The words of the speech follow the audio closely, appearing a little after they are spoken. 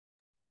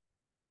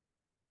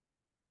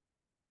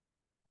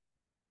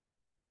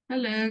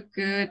Hello,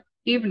 good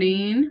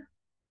evening.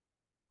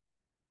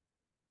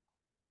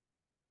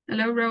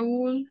 Hello,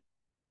 Raul.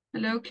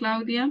 Hello,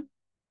 Claudia.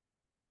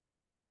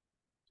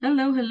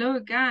 Hello,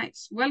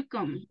 guys.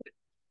 Welcome.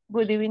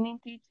 Good evening,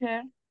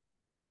 teacher.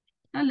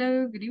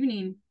 Hello, good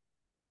evening.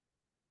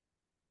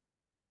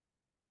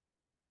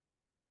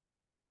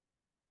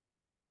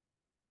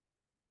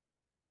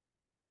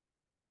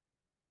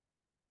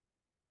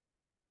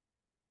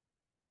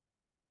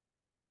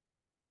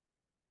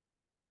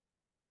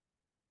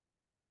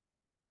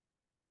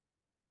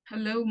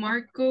 Hello,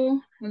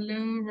 Marco. Hello,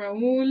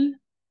 Raul.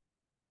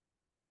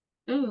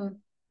 Oh,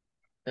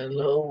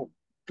 Hello,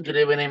 good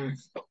evening.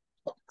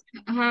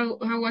 how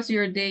was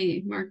your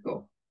day,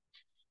 Marco?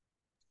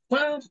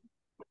 Well,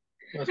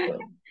 was well.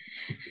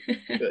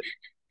 Good.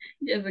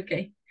 Yes,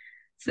 okay.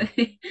 So,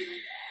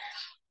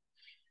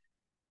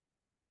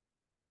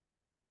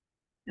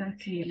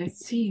 okay, let's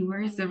see.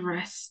 Where is the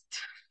rest?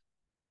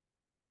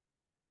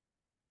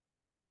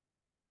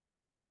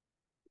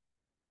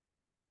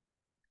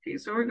 Okay,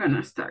 so we're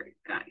gonna start,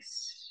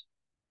 guys.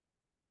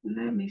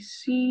 Let me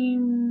see.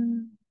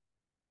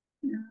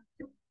 Yeah.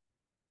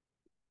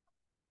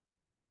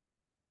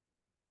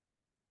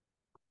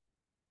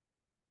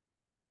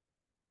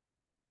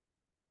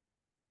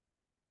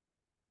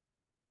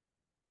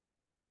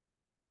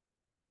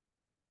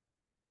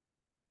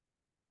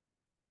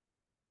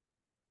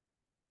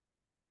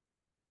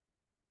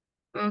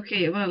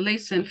 Okay, well,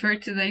 listen, for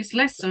today's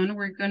lesson,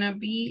 we're gonna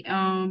be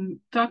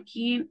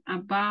talking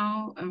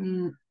about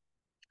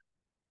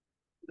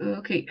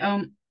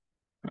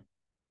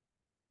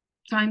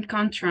time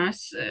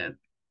contrast,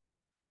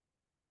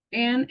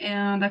 and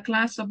the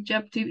class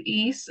objective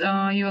is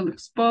you'll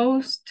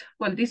exposed,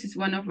 well, this is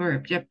one of our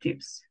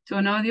objectives, to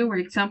an audio where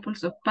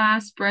examples of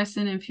past,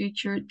 present, and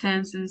future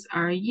tenses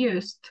are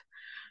used.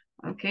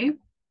 Okay,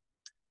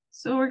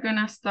 so we're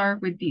gonna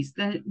start with this.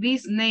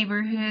 This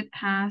neighborhood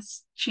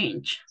has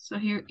changed. So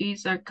here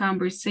is our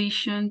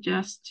conversation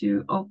just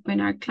to open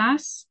our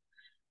class.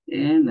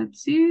 And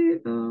let's see,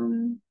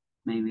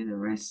 maybe the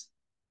rest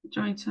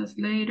joins us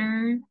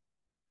later.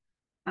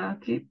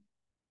 Okay,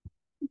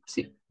 let's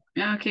see.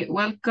 Okay,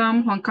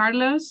 welcome, Juan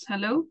Carlos.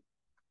 Hello.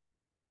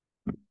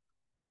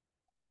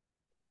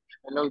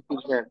 Hello,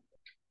 teacher.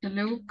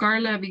 Hello,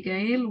 Carla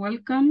Abigail.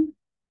 Welcome.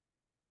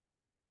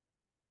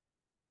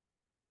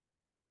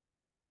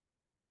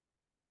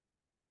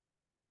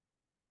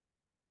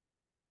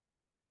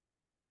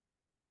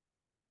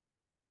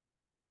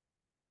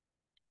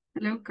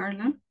 Hello,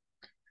 Carla.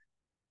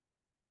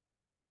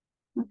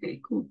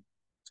 Okay, cool.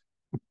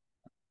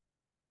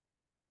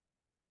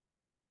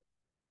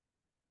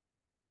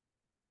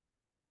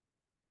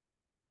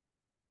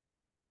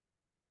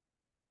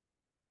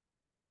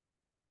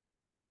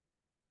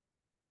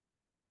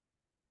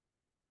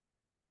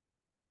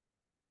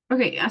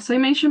 Okay, as I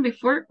mentioned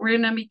before, we're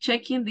gonna be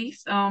checking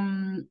this.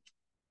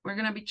 We're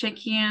gonna be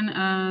checking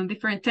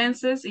different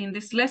tenses in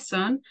this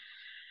lesson,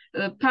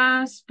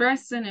 past,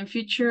 present, and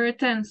future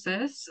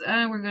tenses.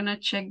 And we're gonna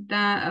check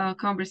that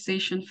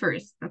conversation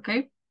first.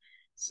 Okay.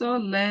 So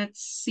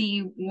let's see,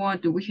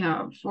 what do we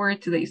have for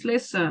today's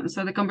lesson?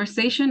 So the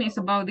conversation is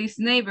about this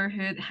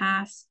neighborhood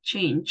has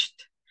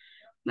changed.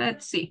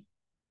 Let's see.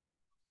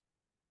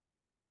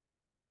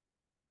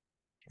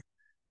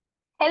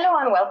 Hello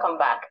and welcome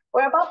back.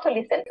 We're about to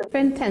listen to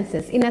different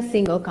tenses in a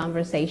single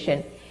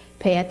conversation.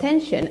 Pay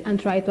attention and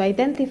try to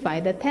identify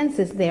the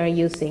tenses they are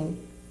using.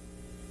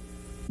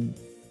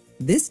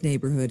 This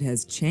neighborhood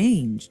has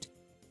changed.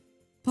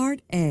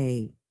 Part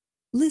A.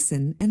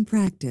 Listen and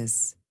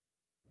practice.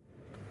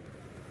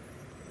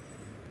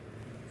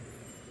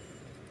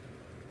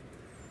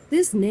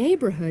 This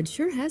neighborhood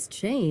sure has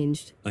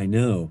changed. I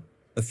know.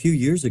 A few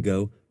years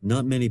ago,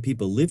 not many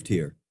people lived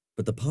here,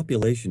 but the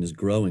population is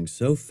growing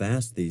so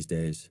fast these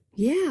days.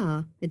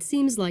 Yeah, it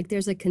seems like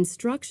there's a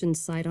construction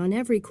site on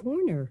every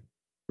corner.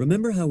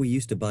 Remember how we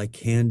used to buy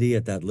candy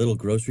at that little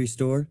grocery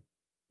store?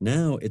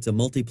 Now it's a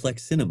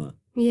multiplex cinema.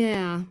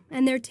 Yeah,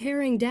 and they're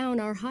tearing down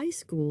our high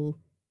school.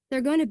 They're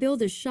going to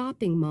build a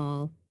shopping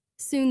mall.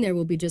 Soon there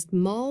will be just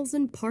malls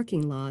and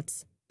parking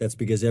lots. That's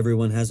because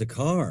everyone has a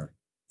car.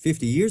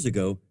 50 years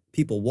ago,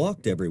 people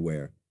walked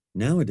everywhere.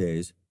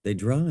 Nowadays, they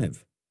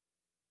drive.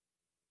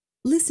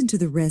 Listen to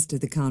the rest of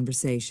the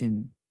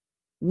conversation.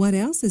 What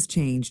else has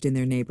changed in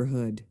their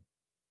neighborhood?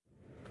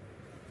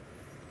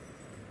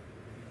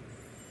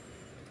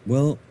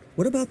 Well,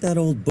 what about that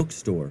old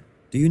bookstore?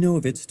 Do you know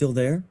if it's still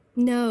there?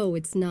 No,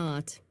 it's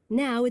not.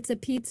 Now it's a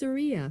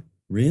pizzeria.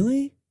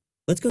 Really?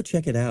 Let's go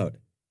check it out.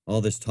 All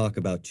this talk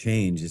about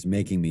change is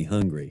making me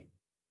hungry.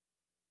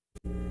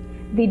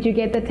 Did you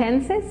get the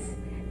tenses?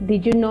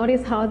 Did you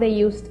notice how they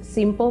used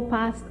simple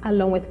past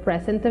along with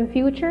present and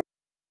future?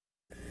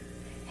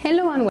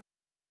 Hello and welcome.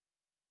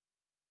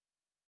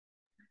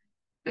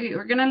 Okay,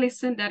 we're gonna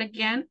listen that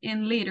again,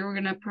 and later we're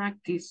gonna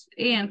practice.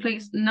 And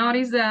please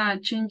notice the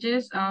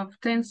changes of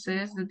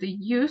tenses that they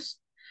use.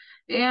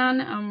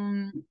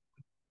 And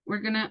we're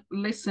gonna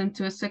listen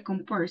to a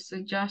second part,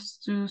 so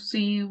just to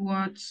see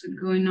what's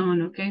going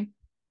on, okay?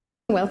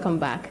 Welcome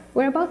back.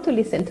 We're about to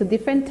listen to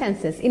different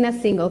tenses in a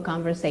single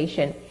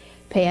conversation.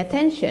 Pay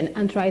attention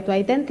and try to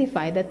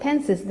identify the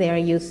tenses they are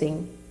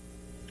using.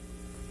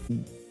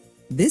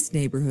 This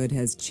neighborhood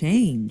has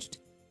changed.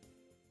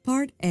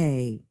 Part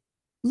A.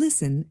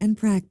 Listen and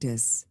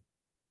practice.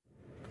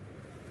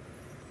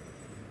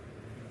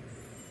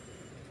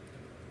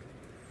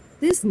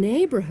 This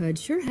neighborhood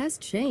sure has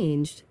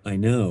changed. I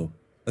know.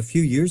 A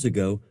few years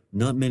ago,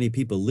 not many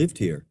people lived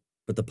here,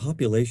 but the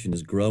population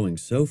is growing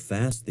so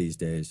fast these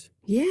days.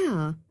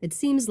 Yeah, it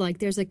seems like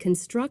there's a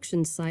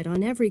construction site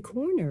on every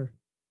corner.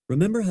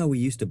 Remember how we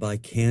used to buy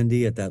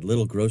candy at that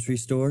little grocery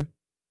store?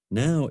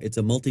 Now it's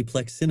a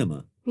multiplex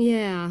cinema.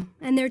 Yeah,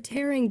 and they're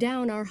tearing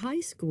down our high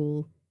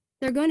school.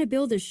 They're going to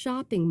build a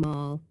shopping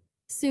mall.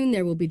 Soon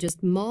there will be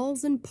just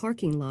malls and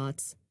parking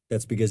lots.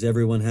 That's because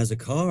everyone has a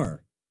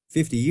car.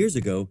 50 years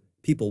ago,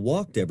 people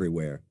walked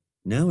everywhere.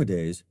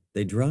 Nowadays,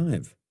 they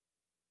drive.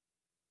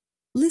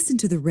 Listen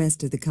to the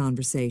rest of the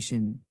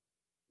conversation.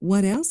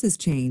 What else has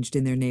changed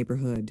in their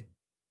neighborhood?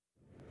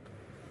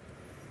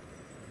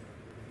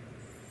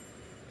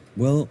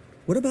 Well,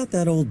 what about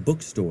that old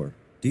bookstore?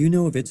 Do you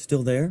know if it's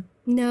still there?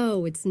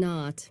 No, it's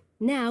not.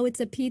 Now it's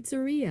a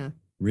pizzeria.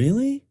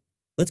 Really?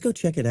 Let's go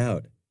check it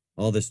out.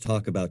 All this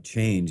talk about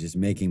change is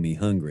making me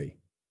hungry.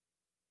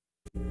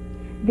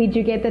 Did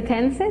you get the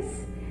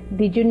tenses?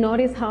 Did you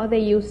notice how they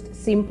used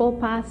simple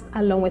past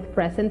along with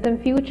present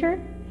and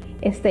future?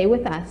 Stay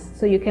with us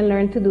so you can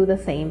learn to do the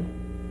same.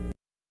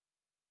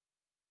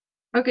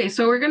 Okay,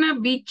 so we're gonna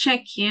be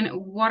checking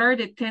what are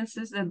the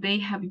tenses that they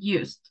have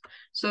used.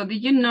 So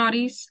did you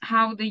notice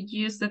how they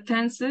use the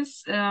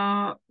tenses?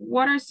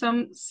 What are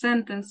some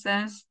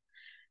sentences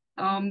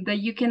that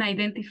you can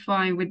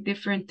identify with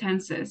different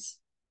tenses?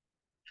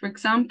 For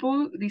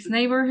example, this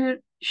neighborhood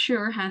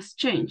sure has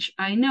changed.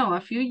 I know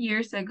a few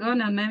years ago,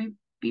 not many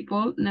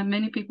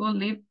people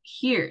live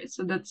here.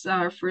 So that's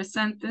our first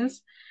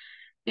sentence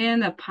in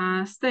the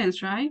past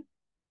tense, right?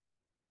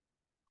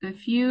 A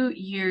few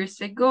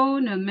years ago,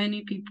 not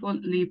many people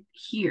lived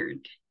here,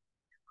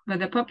 but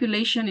the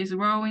population is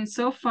growing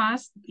so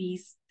fast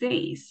these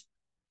days.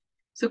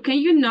 So can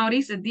you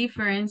notice the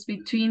difference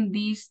between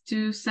these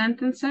two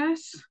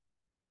sentences?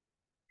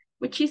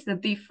 Which is the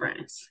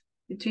difference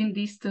between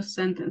these two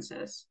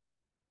sentences?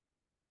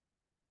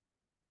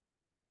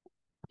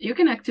 You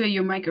can activate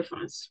your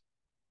microphones.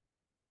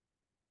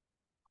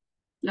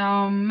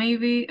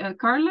 Maybe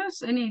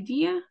Carlos, any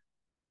idea?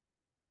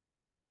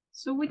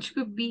 So which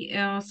could be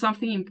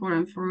something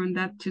important for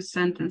that two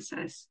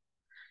sentences?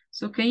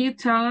 So can you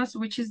tell us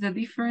which is the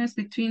difference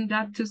between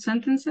that two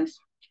sentences?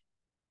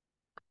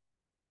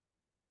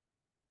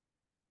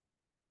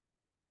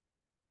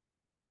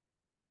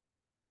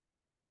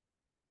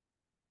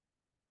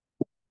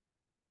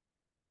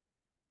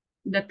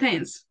 The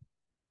tense.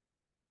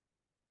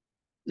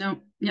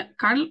 No, yeah,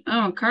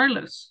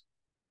 Carlos.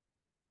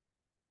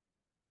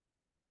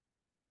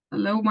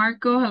 Hello,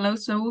 Marco. Hello,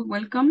 Saul.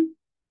 Welcome.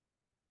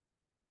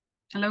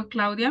 Hello,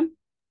 Claudia.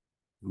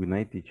 Good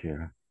night,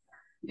 teacher.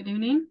 Good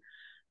evening.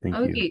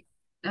 Thank you.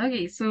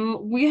 Okay,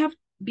 so we have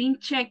been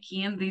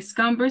checking this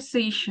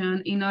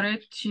conversation in order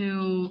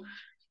to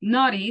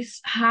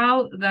notice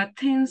how the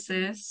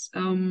tenses,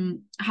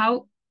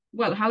 how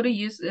to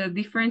use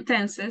different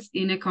tenses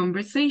in a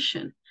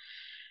conversation.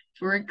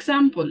 For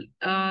example,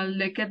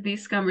 look at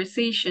this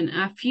conversation.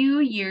 A few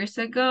years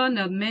ago,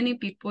 not many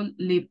people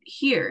lived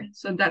here.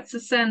 So that's a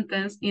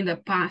sentence in the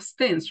past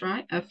tense,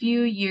 right? A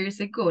few years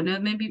ago,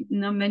 not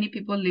many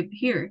people lived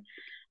here.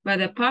 But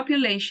the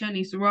population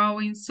is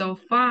growing so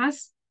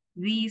fast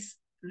these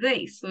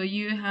days. So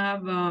you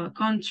have a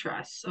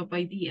contrast of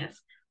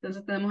ideas.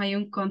 Entonces tenemos ahí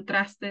un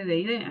contraste de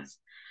ideas.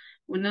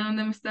 Una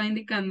donde me está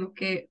indicando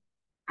que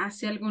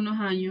hace algunos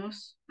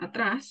años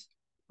atrás,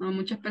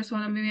 muchas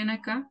personas vivían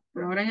acá,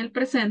 pero ahora en el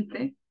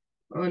presente,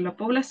 la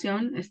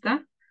población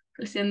está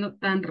creciendo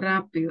tan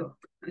rápido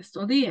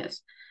estos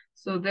días.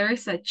 So there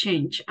is a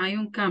change. Hay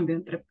un cambio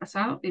entre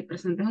pasado y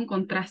presente, es un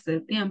contraste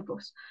de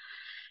tiempos.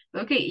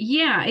 Okay,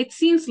 yeah, it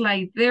seems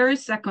like there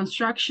is a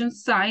construction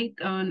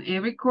site on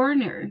every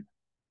corner.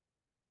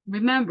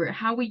 Remember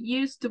how we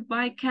used to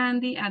buy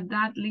candy at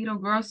that little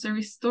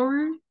grocery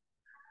store?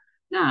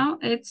 Now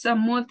it's a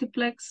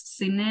multiplex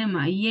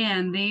cinema. Yeah,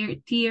 and they're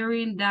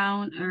tearing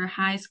down our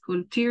high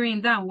school.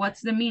 Tearing down,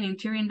 what's the meaning,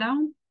 tearing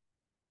down?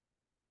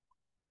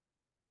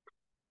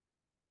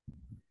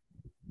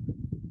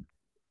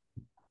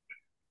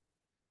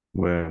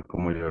 Bueno,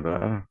 como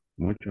llorar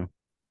mucho.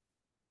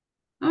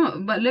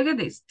 Oh, but look at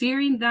this,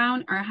 tearing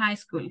down our high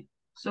school.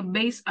 So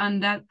based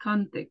on that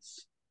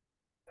context,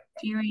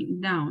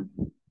 tearing down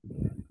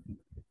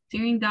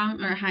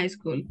our high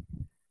school.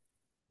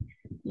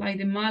 Like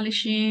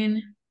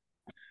demolishing.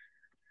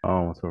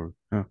 Oh, sorry.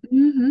 Huh.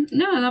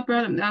 No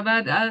problem.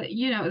 But,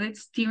 you know,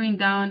 that's tearing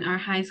down our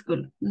high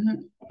school.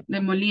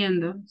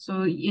 Demoliendo.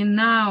 So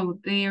now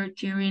they are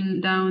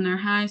tearing down our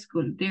high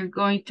school. They're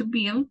going to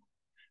build.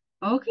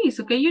 Okay,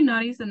 so can you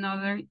notice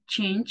another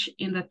change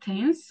in the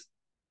tense?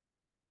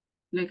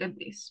 Look at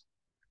this.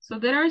 So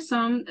there are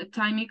some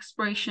time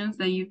expressions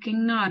that you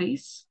can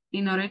notice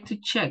in order to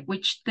check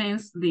which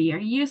tense they are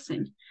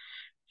using.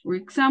 For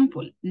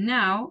example,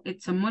 now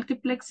it's a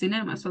multiplex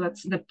cinema, so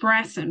that's the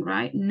present,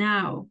 right?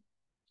 Now,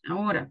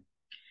 ahora.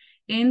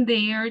 And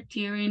they are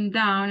tearing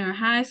down our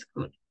high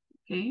school,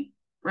 okay?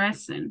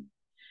 Present.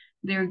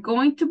 They're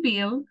going to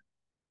build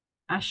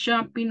a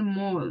shopping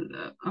mall,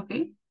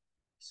 okay?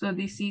 So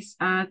this is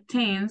a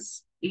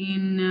tense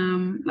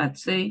in,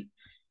 let's say,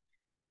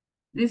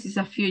 this is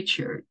a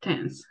future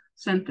tense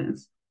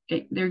sentence.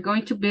 Okay, they're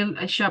going to build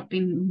a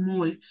shopping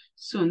mall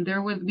soon.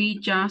 There will be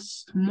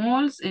just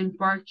malls and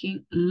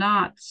parking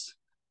lots.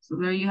 So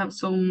there you have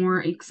some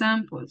more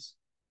examples.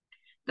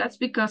 That's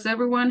because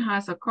everyone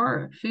has a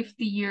car.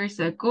 50 years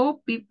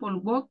ago, people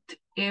walked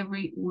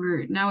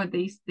everywhere.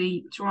 Nowadays,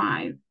 they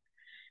drive.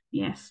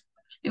 Yes.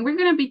 And we're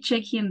going to be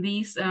checking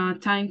these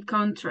time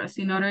contrast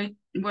in order,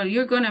 well,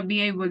 you're going to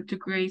be able to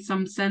create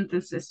some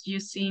sentences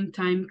using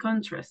time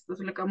contrast.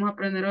 Entonces, lo que vamos a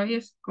aprender hoy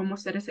es cómo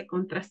hacer ese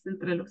contraste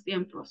entre los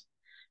tiempos.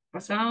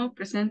 Pasado,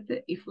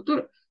 presente, y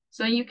futuro.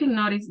 So you can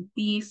notice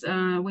these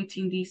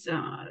within these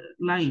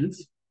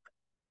lines.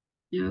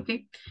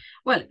 Okay,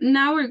 well,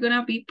 now we're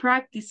gonna be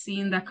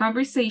practicing the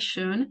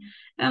conversation,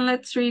 and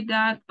let's read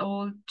that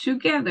all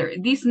together.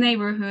 This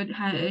neighborhood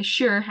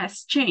sure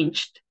has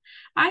changed.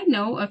 I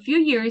know a few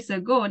years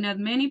ago, not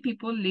many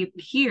people lived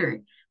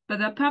here, but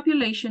the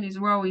population is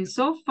growing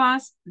so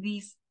fast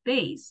these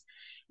days.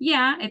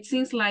 Yeah, it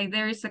seems like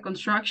there is a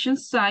construction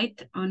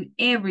site on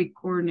every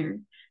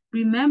corner.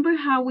 Remember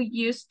how we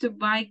used to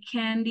buy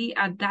candy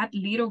at that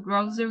little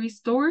grocery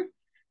store?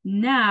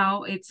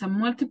 Now it's a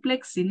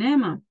multiplex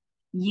cinema.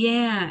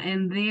 Yeah,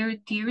 and they're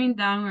tearing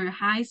down our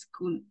high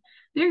school.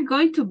 They're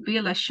going to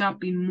build a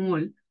shopping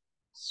mall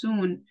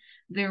soon.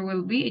 There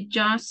will be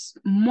just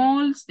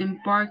malls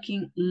and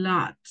parking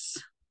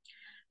lots.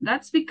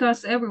 That's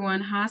because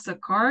everyone has a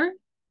car.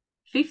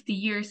 50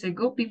 years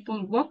ago,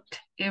 people walked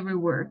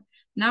everywhere.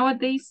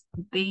 Nowadays,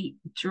 they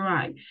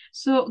drive.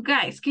 So,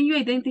 guys, can you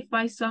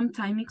identify some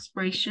time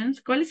expressions?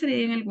 ¿Cuáles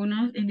serían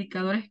algunos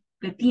indicadores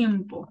de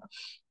tiempo?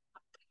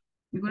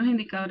 Algunos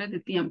indicadores de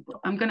tiempo.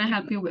 I'm going to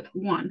help you with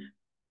one.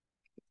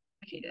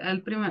 Okay, la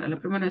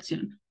primera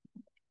opción.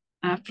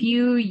 A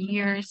few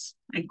years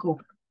ago.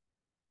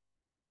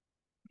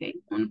 Okay,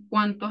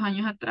 ¿cuántos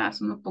años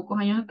atrás? Unos pocos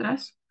años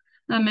atrás.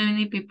 Not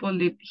many people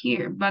live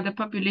here, but the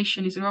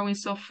population is growing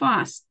so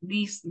fast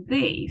these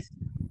days.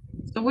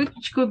 So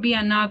which could be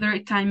another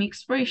time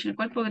expression?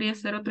 ¿Cuál podría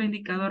ser otro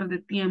indicador de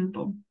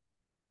tiempo?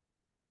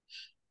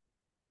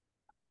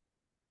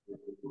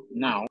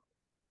 Now.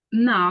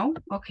 Now,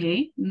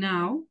 okay,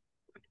 now.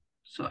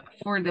 So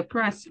for the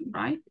present,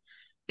 right?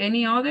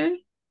 Any other?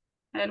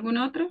 ¿Algún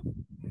otro?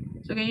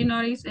 So can you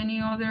notice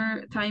any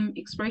other time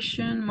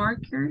expression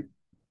marker?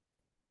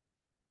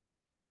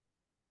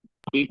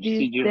 50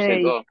 years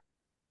ago.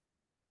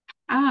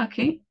 Ah,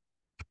 okay.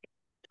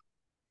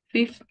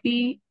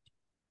 50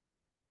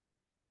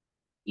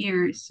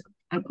 years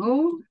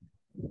ago.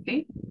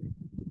 Okay.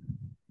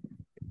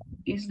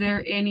 Is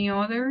there any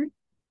other?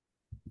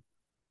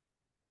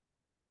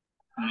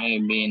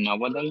 Maybe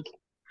nowadays.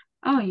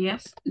 Oh,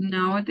 yes,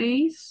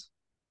 nowadays.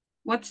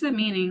 What's the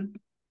meaning?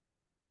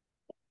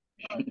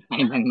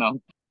 I don't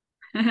know.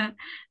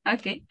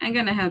 Okay, I'm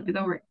gonna help you,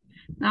 don't worry.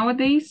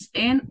 Nowadays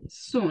and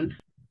soon.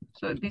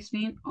 So this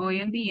means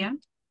hoy en día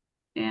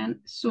and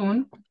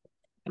soon,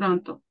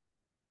 pronto.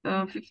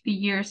 50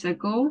 years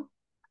ago,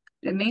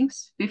 that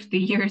means 50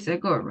 years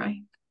ago,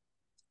 right?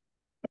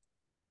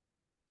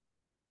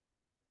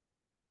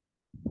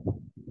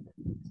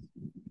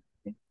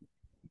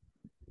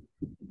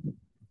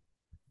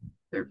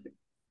 Perfect.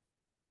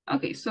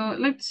 Okay, so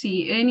let's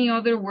see. Any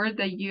other word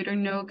that you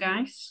don't know,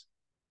 guys?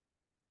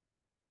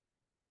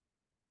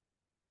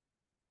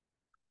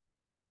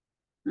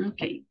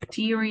 Okay,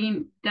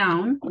 tearing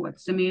down.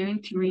 What's the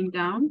meaning? Tearing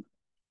down.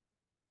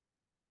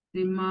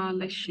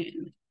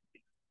 Demolition.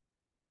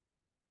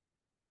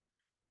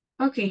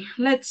 Okay,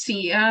 let's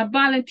see.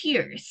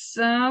 Volunteers.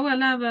 Well,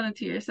 not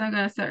volunteers. I'm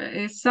gonna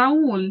start.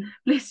 Saul,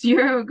 please,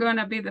 you're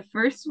gonna be the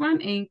first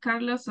one, and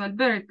Carlos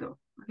Alberto.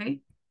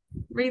 Okay,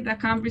 read the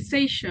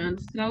conversation.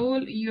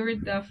 Saul, you're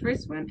the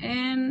first one,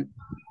 and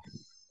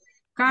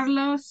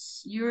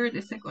Carlos, you're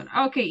the second.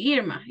 Okay,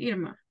 Irma.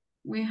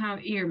 We have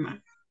Irma.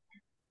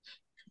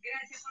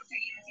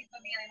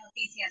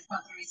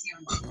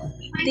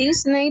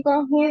 This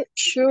neighborhood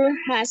sure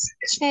has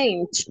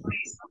changed.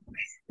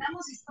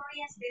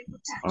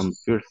 I'm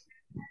first.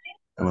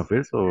 Am I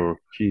first or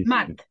she's?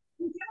 Matt.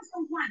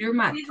 You're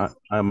Matt.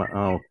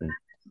 Okay.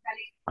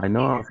 I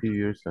know a few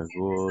years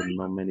ago,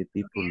 not many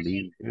people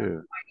live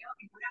here.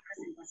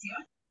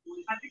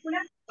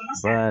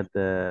 But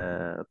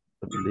the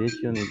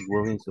population is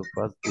growing so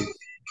fast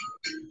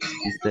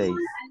these days.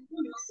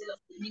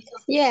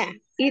 Yeah,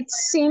 it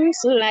seems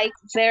like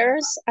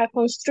there's a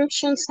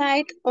construction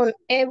site on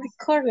every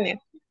corner.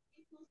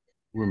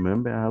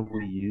 Remember how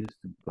we used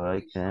to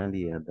buy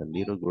candy at the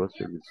little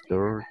grocery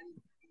store?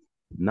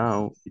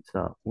 Now it's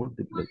a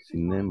multiplex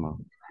cinema.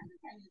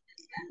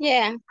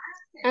 Yeah,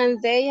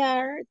 and they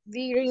are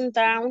tearing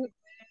down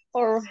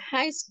our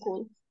high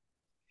school.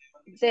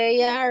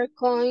 They are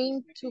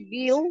going to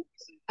build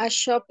a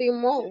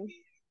shopping mall.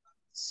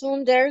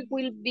 Soon there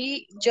will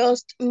be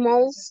just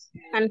malls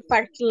and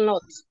parking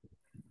lots.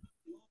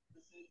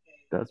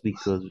 That's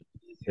because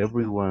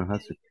everyone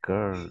has a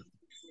car.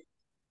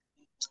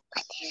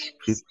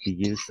 50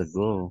 years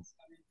ago,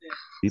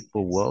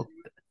 people walked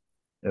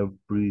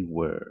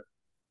everywhere.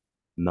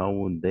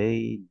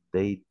 Nowadays,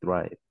 they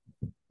drive.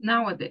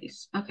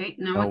 Nowadays. Okay,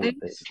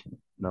 Nowadays.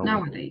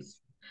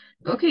 Nowadays.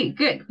 Okay,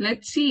 good.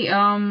 Let's see.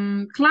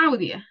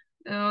 Claudia.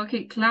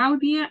 Okay,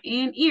 Claudia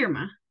and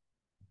Irma.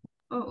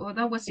 Oh,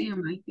 that was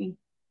Irma, I think.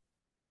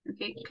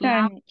 Okay,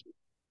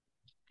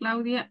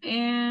 Claudia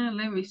and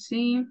let me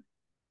see.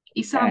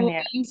 Isabel,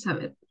 Tania.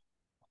 Elizabeth.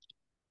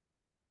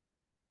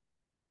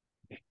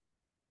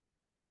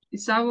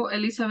 Isabel,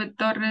 Elizabeth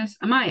Torres,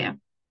 Amaya.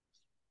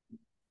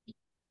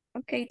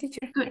 Okay,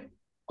 teacher. Good.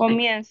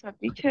 Comienzo,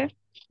 teacher.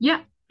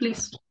 Yeah,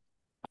 please.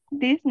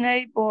 This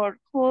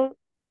neighborhood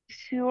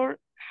sure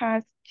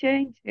has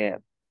changed.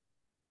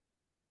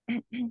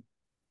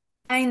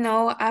 I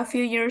know a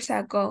few years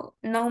ago,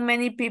 not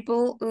many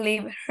people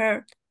live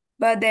here,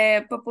 but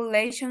the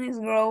population is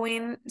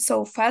growing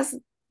so fast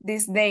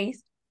these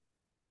days.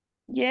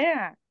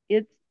 Yeah,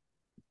 it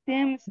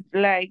seems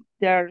like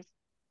there's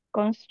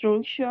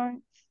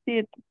construction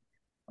sit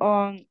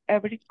on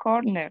every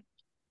corner.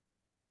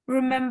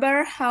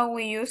 Remember how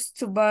we used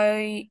to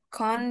buy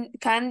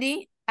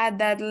candy at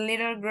that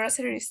little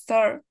grocery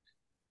store?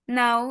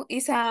 Now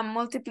it's a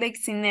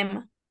multiplex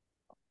cinema.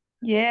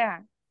 Yeah,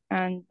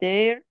 and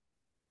they're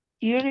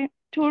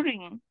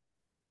touring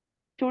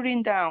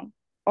down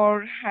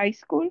or high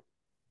school.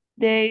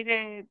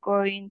 They're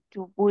going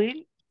to build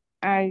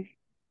a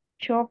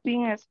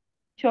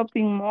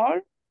shopping mall.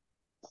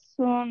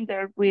 Soon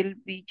there will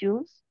be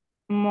just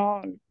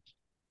malls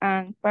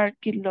and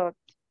parking lots.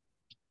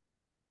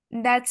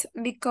 That's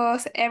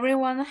because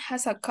everyone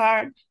has a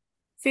car.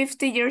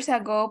 50 years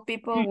ago,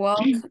 people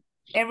walk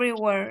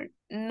everywhere.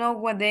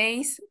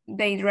 Nowadays,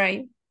 they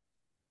drive.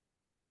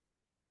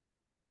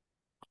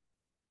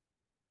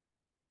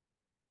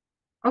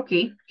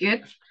 Okay,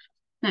 good.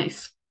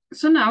 Nice.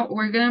 So now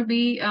we're gonna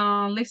be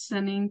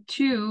listening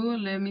to,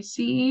 let me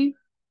see,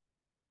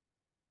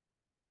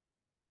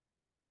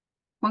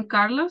 Juan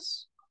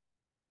Carlos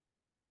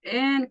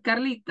and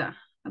Carlita,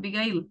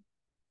 Abigail.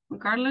 Juan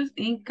Carlos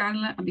and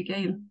Carla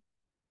Abigail.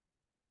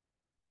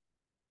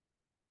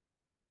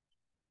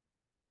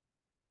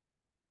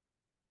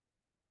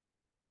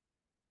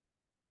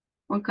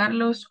 Juan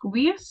Carlos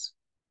Cubillas.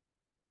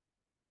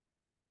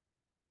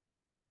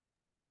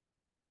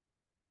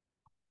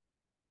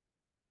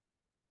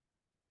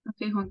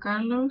 Okay, Juan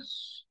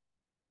Carlos.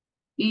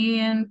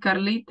 And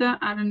Carlita,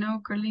 I don't know,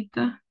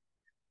 Carlita.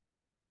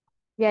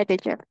 Yeah,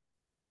 teacher.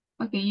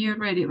 Okay, you're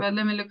ready, but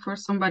let me look for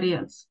somebody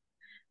else.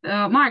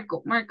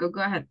 Marco,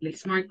 go ahead,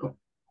 please, Marco.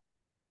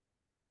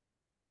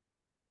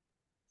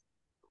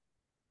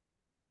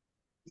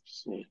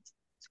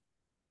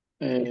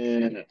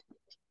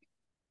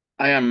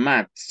 I am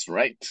maths,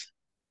 right?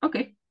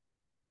 Okay.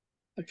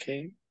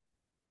 Okay.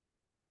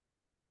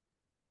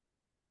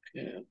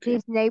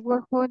 This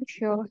neighborhood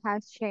sure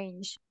has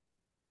changed.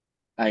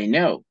 I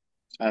know.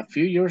 A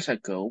few years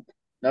ago,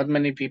 not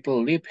many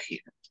people live here,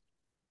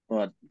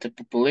 but the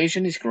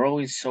population is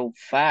growing so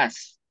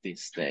fast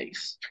these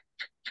days.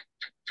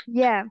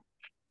 Yeah,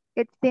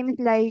 it seems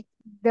like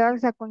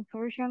there's a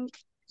construction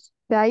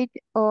site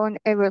on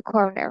every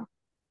corner.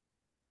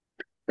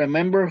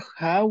 Remember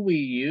how we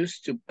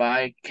used to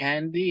buy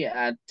candy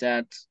at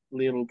that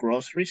little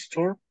grocery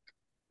store?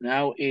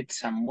 Now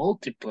it's a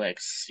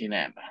multiplex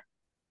cinema.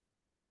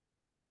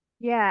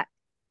 Yeah,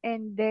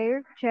 and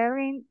they're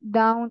tearing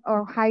down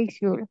our high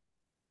school.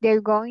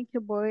 They're going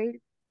to build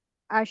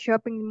a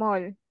shopping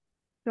mall.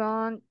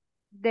 Soon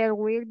there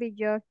will be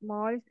just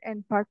malls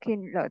and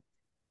parking lots.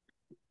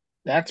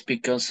 That's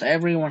because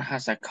everyone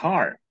has a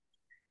car.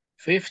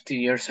 50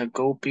 years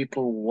ago,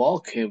 people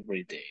walk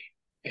every day,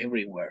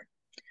 everywhere.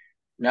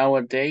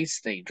 Nowadays,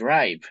 they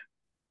drive.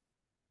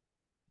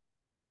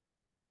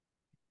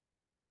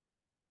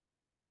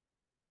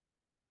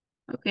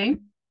 Okay,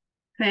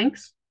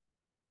 thanks.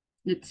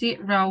 Let's see,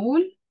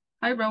 Raul.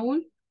 Hi,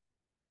 Raul.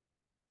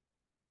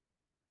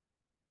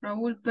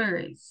 Raul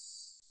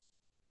Perez.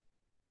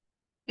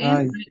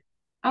 And,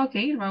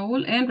 okay,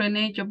 Raul and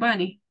Rene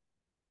Giovanni.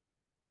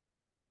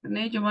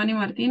 Rene Giovanni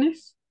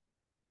Martinez.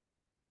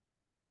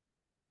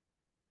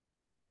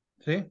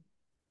 Sí.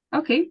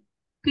 Okay,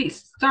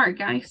 please start,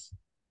 guys.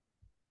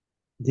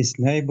 This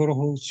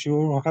neighborhood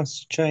sure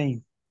has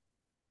changed.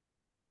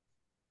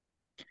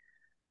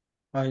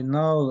 I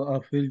know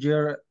a few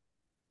years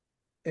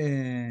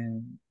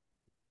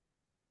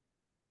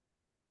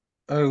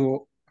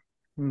ago.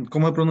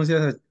 ¿Cómo se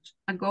pronuncia?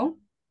 Ago.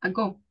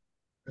 Ago.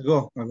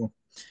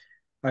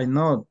 I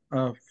know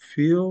a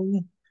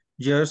few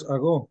years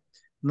ago,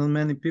 not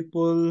many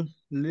people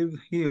live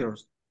here.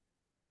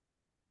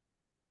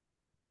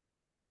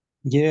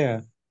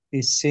 Yeah,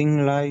 it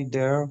seems like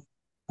there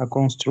a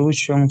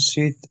construction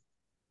site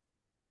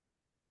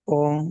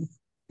on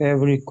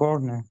every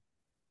corner.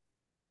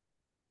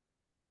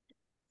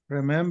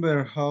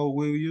 Remember how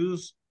we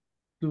used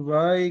to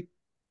buy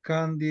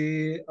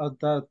candy at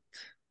that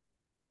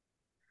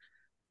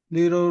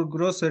little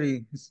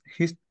grocery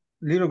his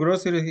little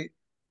grocery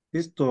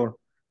store.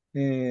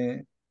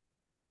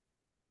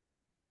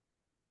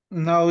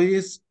 Now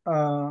is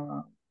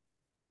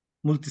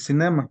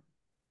multi-cinema.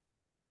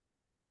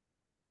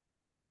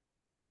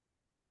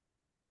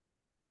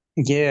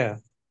 Yeah,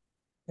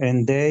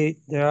 and they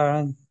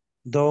are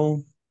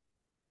down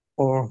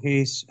or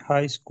his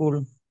high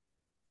school.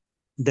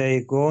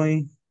 They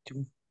going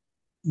to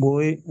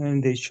buy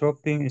in the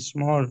shopping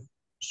small.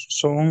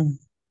 Soon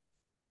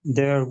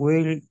there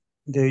will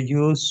they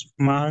use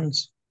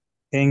malls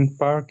and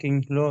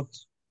parking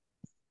lots.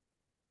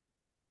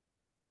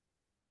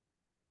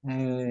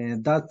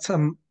 That's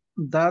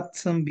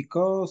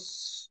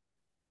because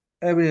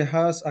every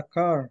has a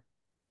car.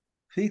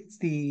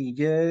 50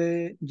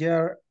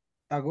 year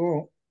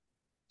ago,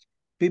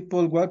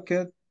 people walked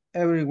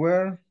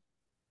everywhere.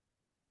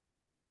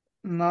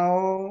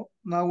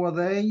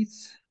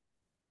 Nowadays,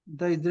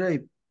 they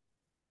drive.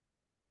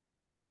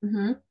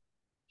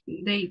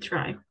 They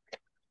drive.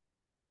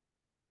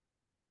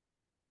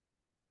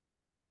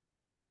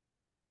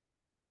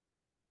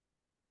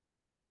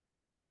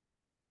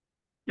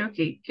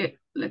 Okay, good.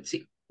 Let's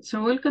see.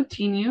 So we'll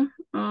continue.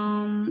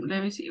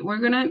 Let me see. We're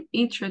gonna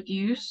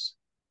introduce.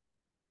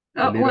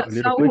 A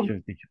little Saul.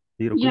 question, teacher.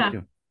 Little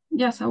question.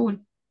 Yeah, Saul.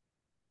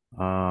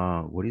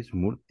 What is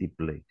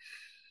multiplex?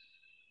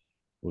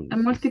 A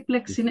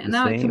multiplex cinema.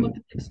 No, it's a same?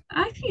 multiplex.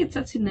 I think it's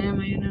a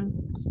cinema, you know.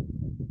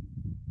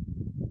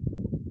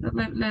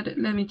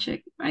 Let me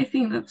check. I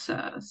think that's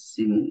a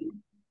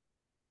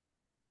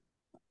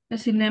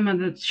cinema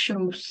that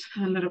shows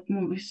a lot of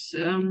movies.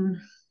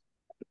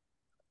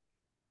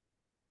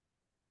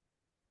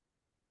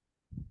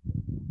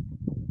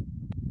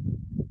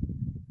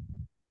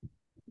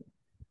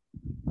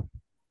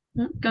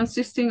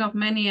 Consisting of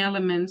many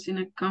elements in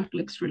a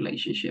complex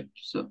relationship.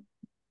 So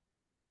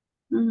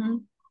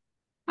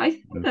I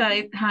think that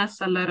it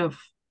has a lot of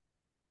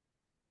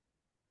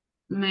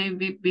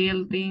maybe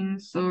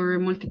buildings or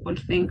multiple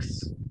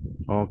things.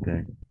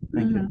 Okay,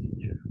 thank you,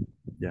 teacher.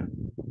 Yeah.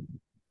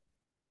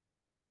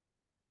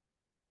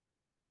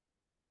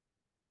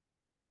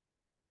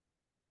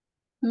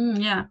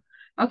 Yeah.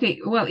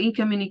 Okay, well, in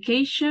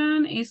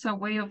communication is a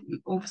way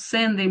of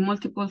sending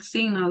multiple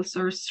signals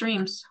or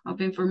streams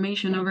of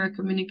information over a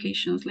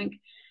communications link.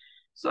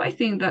 So I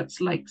think that's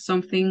like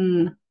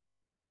something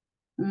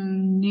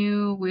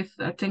new with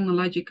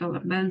technological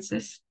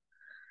advances.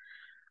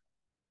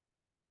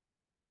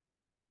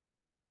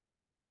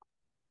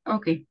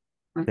 Okay.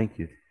 Thank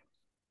you.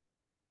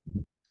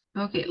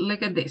 Okay,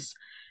 look at this.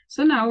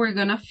 So now we're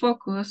gonna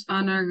focus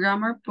on our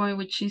grammar point,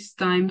 which is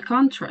time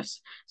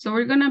contrast. So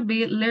we're gonna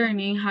be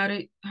learning how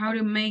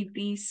to make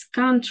these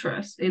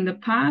contrasts in the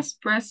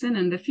past, present,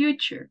 and the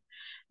future.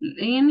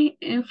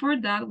 And for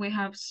that, we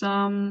have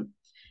some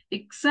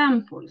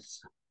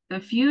examples. A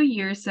few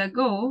years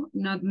ago,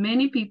 not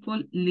many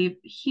people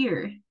lived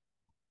here.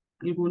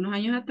 Algunos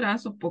años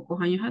atrás o pocos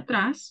años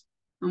atrás,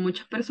 no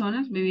muchas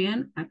personas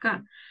vivían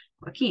acá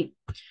o aquí.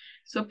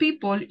 So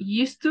people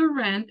used to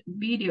rent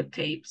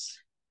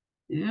videotapes.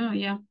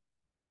 Yeah.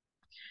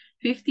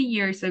 50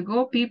 years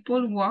ago,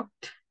 people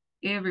walked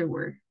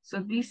everywhere.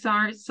 So these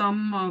are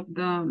some of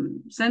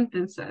the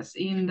sentences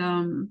in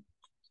the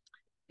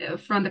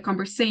from the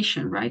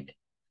conversation, right?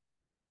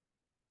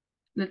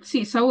 Let's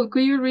see. So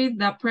could you read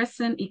the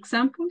present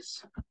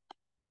examples?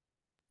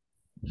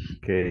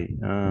 Okay.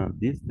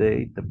 This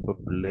day, the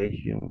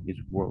population is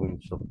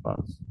growing so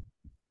fast.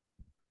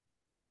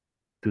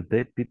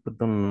 Today, people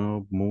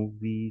download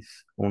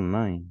movies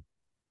online.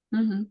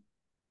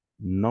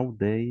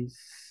 Nowadays,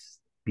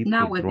 people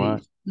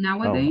drive.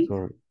 Nowadays? Oh,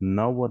 sorry.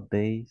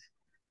 Nowadays,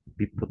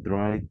 people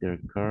drive their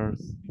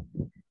cars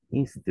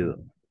instead.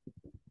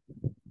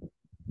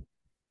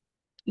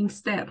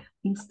 Instead.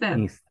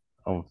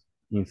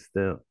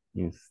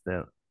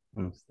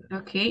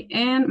 Okay,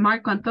 and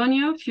Marco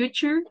Antonio,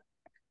 future?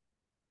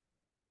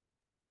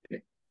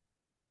 Okay.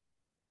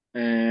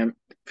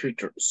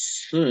 Future.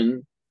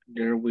 Soon,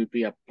 there will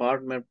be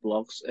apartment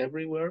blocks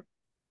everywhere.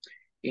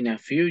 In a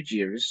few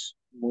years,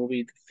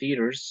 movie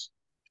theaters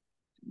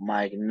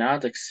might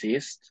not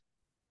exist.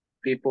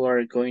 People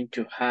are going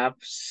to have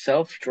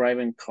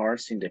self-driving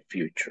cars in the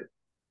future.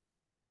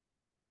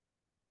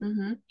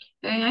 And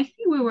I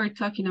think we were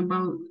talking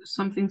about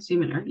something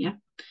similar, yeah.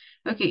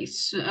 Okay,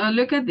 so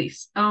look at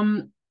this.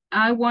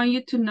 I want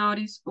you to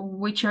notice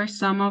which are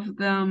some of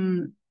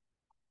the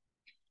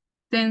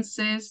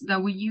tenses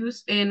that we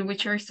use and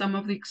which are some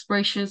of the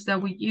expressions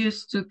that we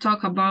use to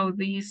talk about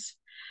these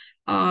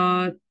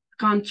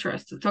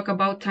contrast, to talk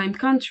about time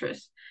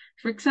contrast.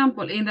 For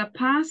example, in the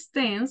past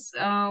tense,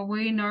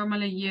 we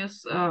normally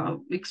use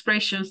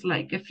expressions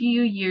like a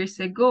few years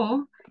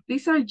ago.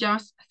 These are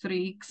just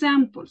 3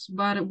 examples,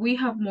 but we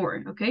have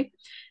more, okay?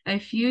 A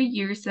few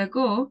years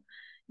ago,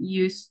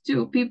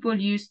 people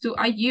used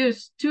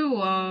to,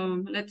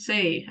 let's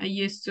say, I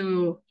used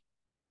to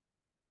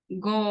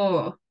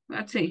go,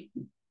 let's say,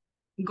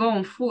 go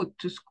on foot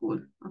to school,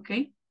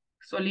 okay?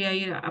 Solía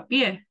ir a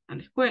pie a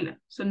la escuela.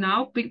 So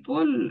now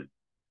people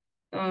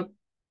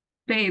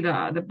pay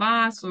the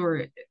bus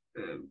or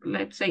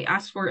let's say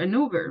ask for an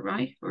Uber,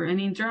 right? Or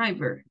any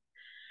driver.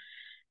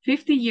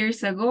 50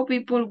 years ago,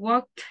 people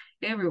walked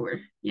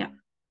everywhere. Yeah.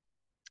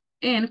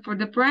 And for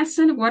the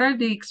present, what are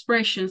the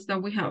expressions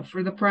that we have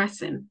for the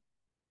present?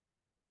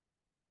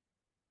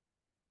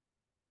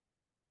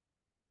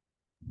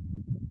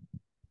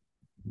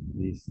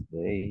 These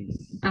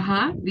days.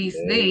 These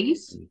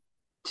days,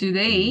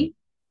 today,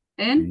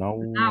 and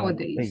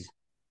Nowadays.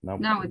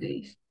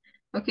 nowadays.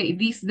 Okay,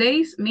 these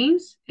days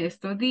means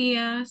estos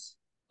días,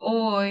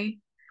 hoy,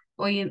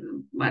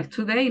 well,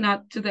 today,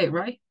 not today,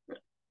 right?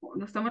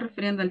 Nos estamos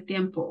refiriendo al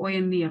tiempo, hoy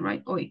en día,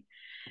 right? Hoy.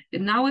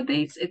 And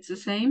nowadays, it's the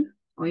same,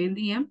 hoy en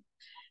día.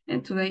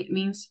 And today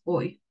means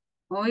hoy.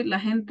 Hoy la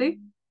gente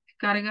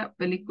carga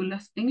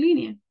películas en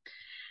línea.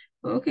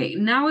 Okay,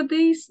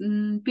 nowadays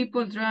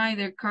people drive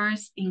their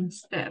cars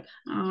instead.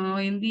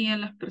 Hoy en día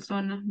las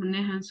personas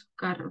manejan sus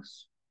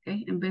carros,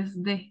 okay, en vez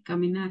de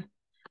caminar.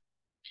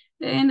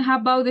 And how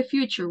about the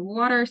future?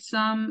 What are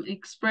some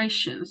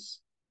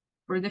expressions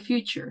for the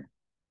future?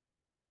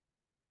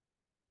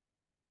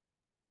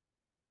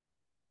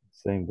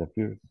 Same the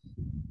first.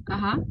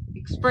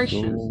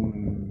 Expressions.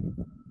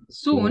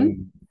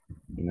 Soon.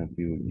 In a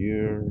few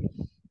years.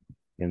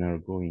 And are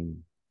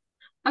going.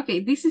 Okay,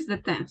 this is the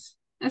tense.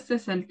 Este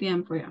es el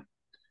tiempo ya.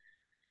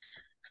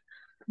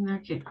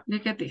 Okay,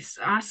 look at this.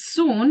 As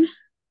soon.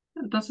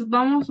 Entonces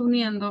vamos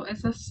uniendo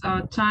esas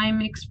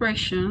time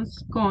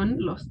expressions con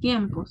los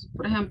tiempos.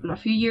 Por ejemplo, a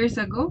few years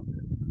ago,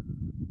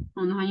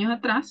 unos años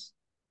atrás,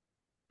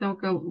 tengo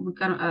que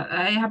buscar,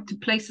 I have to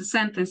place a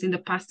sentence in the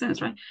past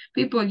tense, right?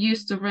 People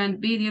used to rent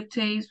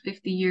videotapes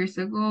 50 years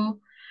ago.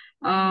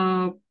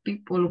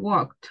 People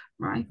walked,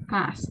 right,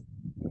 past.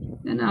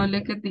 And now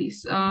look at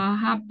this.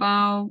 How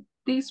about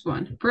this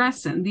one?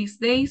 Present. These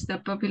days, the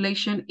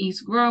population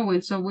is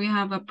growing, so we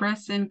have a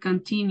present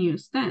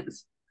continuous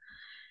tense.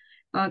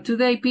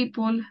 Today,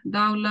 people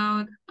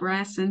download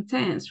present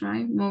tense,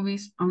 right?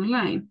 Movies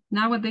online.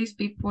 Nowadays,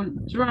 people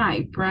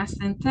drive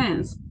present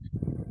tense.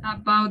 How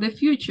about the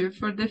future?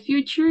 For the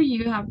future,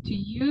 you have to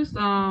use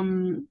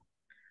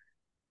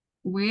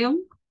will.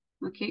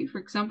 Okay, for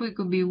example, it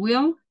could be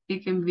will.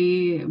 It can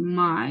be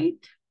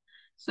might.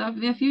 So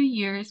in a few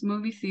years,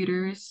 movie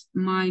theaters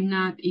might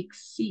not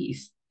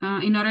exist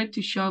in order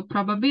to show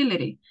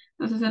probability.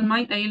 Entonces, el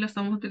might ahí lo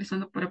estamos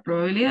utilizando para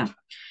probabilidad.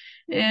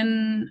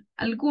 En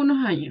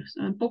algunos años,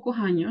 en pocos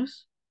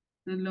años,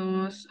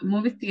 los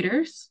movie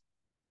theaters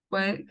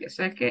puede que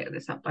sea que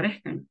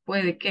desaparezcan,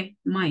 puede que,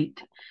 might,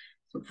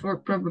 so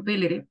for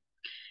probability.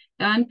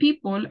 And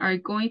people are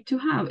going to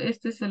have,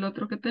 este es el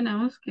otro que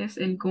tenemos, que es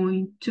el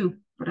going to,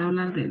 para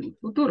hablar del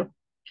futuro.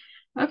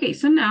 Okay,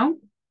 so now,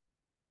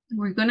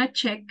 we're gonna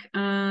check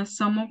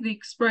some of the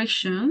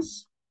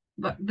expressions,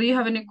 but do you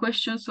have any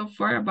questions so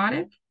far about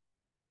it?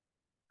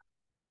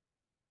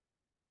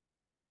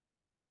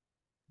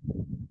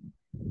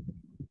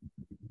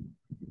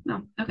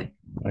 No, okay.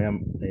 I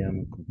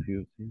am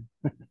confused.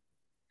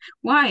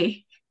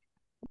 Why?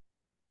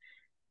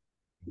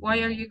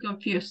 Why are you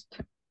confused?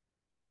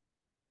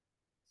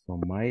 So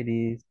might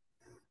is?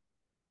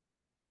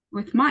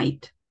 With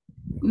might.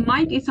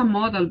 Might is a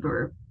modal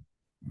verb.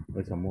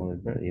 It's a modal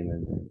verb.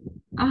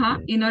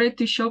 In order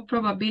to show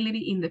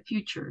probability in the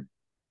future.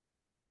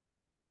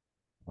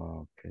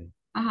 Okay.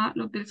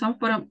 Lo utilizamos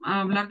para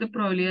hablar de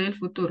probabilidad del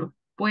futuro.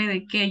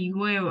 Puede que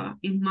llueva.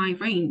 It might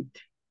rain.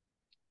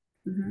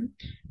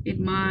 It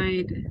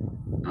might,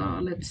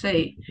 let's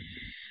say,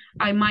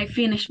 I might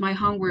finish my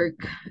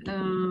homework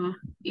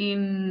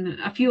in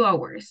a few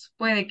hours.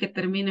 Puede que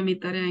termine mi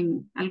tarea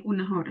en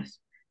algunas horas.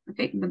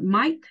 Okay, but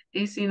might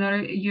is in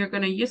order, you're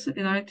going to use it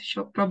in order to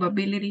show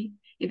probability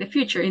in the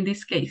future, in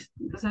this case.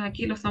 Entonces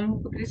aquí lo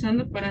estamos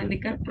utilizando para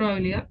indicar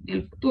probabilidad en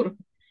el futuro.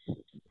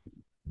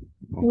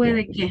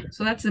 Puede que,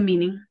 so that's the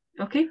meaning,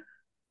 okay?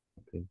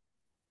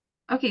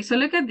 Okay, so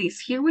look at this.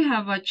 Here we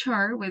have a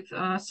chart with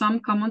some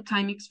common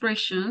time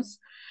expressions.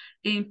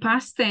 In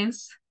past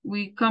tense,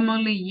 we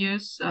commonly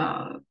use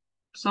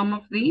some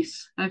of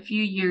these a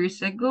few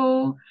years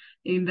ago,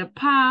 in the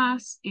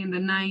past, in the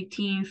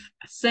 19th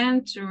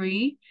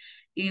century,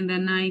 in the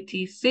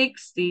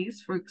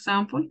 1960s, for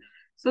example.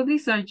 So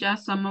these are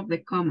just some of the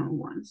common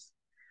ones.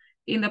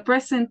 In the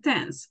present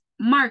tense,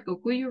 Marco,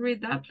 could you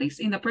read that, please?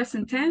 In the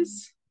present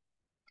tense,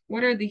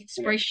 what are the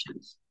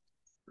expressions?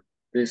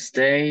 These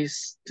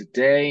days,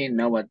 today,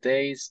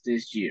 nowadays,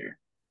 this year.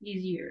 This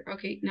year,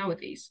 okay,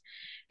 nowadays.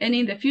 And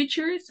in the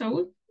future,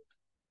 so?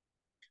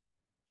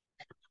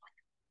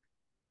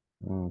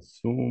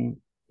 Soon,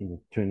 in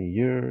 20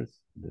 years,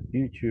 the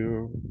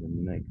future, the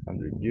next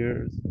 100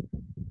 years,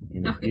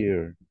 in a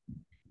year.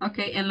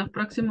 Okay, en los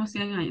próximos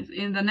 100 años.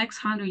 In the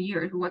next 100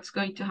 years, what's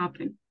going to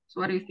happen?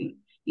 So what do you think?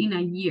 In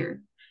a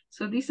year.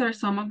 So these are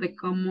some of the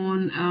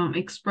common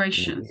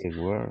expressions.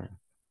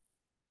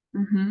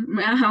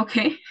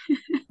 Okay.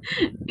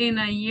 In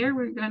a year,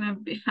 we're gonna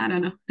be, I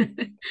don't know.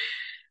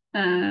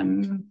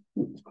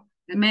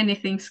 Many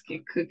things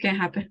can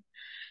happen.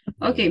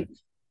 Okay.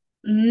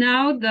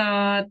 Now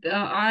that,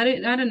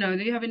 I don't know,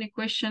 do you have any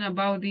question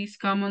about these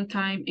common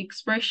time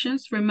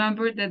expressions?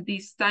 Remember that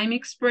these time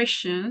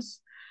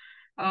expressions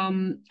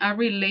are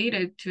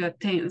related to a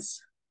tense.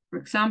 For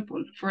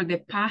example, for the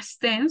past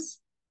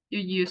tense, you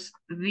use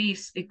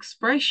these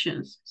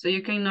expressions. So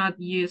you cannot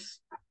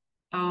use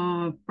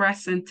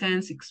present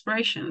tense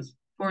expressions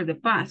for the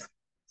past.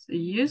 So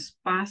you use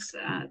past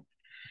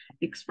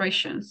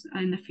expressions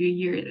in a few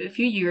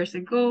years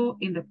ago,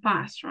 in the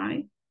past,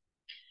 right?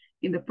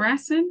 In the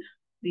present,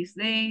 these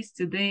days,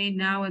 today,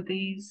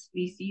 nowadays,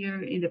 this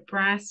year, in the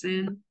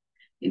present,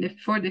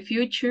 for the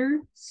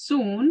future,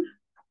 soon.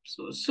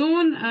 So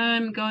soon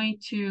I'm going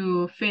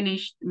to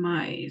finish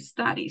my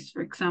studies,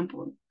 for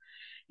example.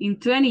 In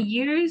 20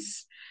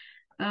 years,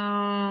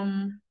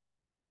 we're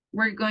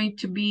going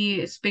to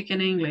be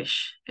speaking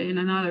English in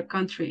another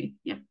country.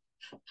 Yeah.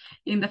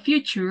 In the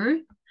future,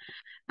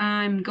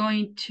 I'm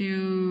going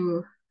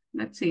to,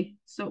 let's see.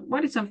 So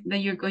what is something that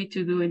you're going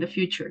to do in the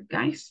future,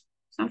 guys?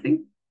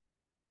 Something?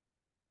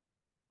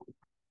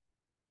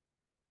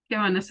 ¿Qué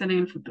van a hacer en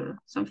el futuro?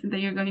 Something that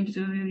you're going to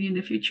do in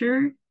the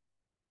future?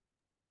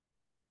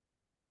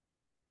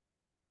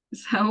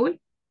 Saúl?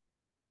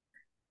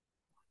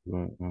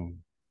 In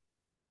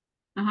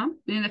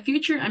the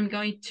future, I'm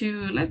going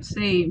to, let's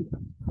say,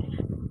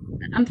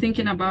 I'm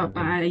thinking about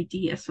bad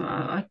ideas, so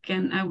I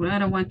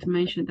don't want to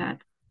mention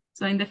that.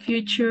 So in the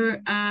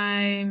future,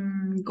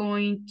 I'm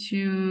going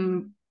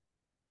to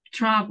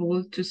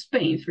travel to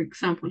Spain, for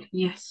example.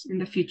 Yes, in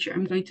the future,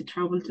 I'm going to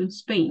travel to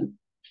Spain.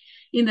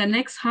 In the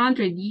next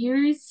 100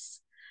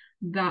 years,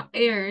 the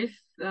Earth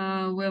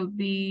will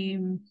be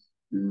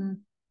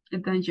a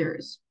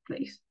dangerous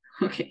place.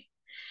 Okay.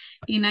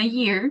 In a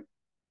year,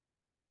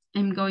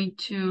 I'm going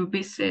to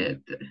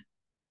visit,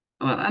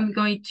 well, I'm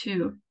going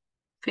to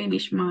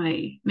finish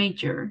my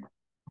major.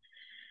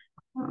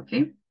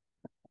 Okay.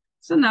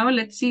 So now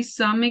let's see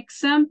some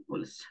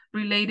examples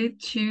related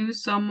to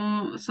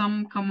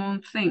some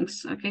common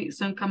things, okay,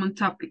 some common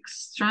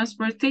topics.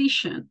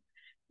 Transportation.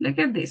 Look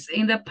at this.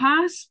 In the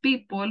past,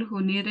 people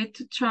who needed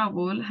to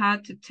travel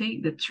had to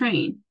take the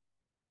train.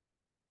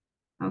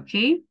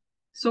 Okay,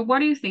 so what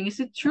do you think? Is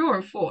it true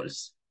or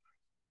false?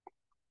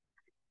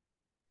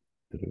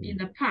 In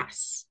the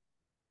past.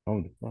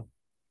 Oh, the past.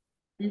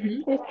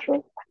 It's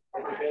true.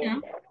 Yeah,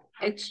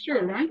 it's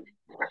true, right?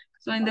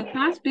 So in the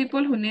past,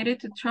 people who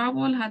needed to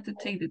travel had to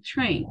take the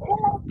train.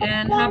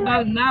 And how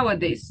about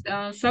nowadays?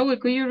 Saul,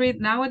 could you read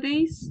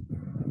nowadays?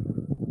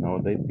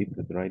 Nowadays,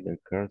 people drive their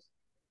cars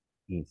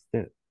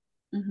instead.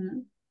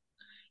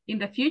 In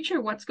the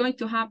future, what's going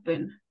to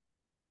happen?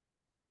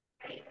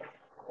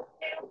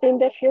 In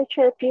the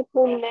future,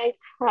 people may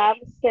have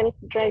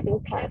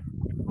self-driving cars.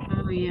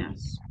 Oh,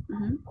 yes.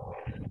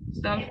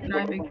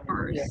 Self-driving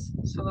cars.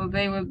 So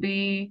they will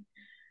be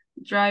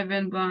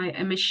driven by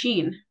a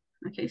machine.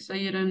 Okay, so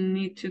you don't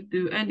need to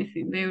do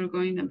anything. They are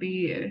going to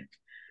be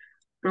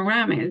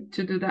programmed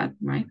to do that,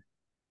 right?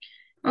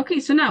 Okay,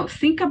 so now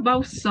think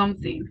about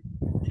something.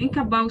 Think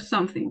about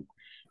something.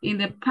 In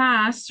the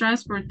past,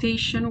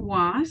 transportation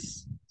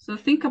was, so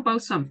think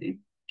about something.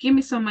 Give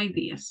me some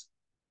ideas.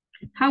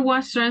 How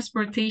was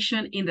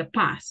transportation in the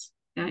past,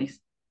 guys?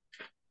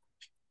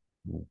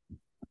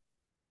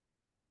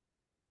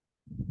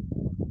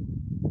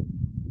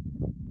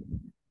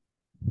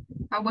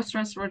 How was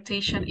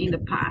transportation in the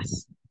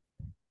past?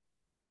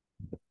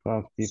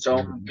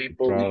 Some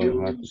people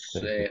use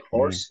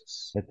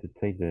horses. Had to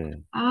take the...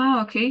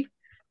 Ah, okay.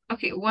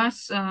 Okay,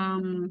 what's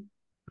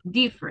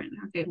different?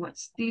 Okay,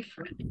 what's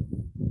different?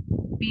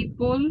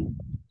 People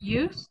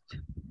used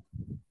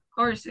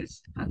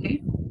horses,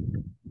 okay?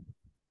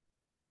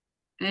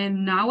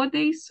 And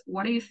nowadays,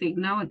 what do you think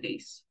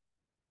nowadays?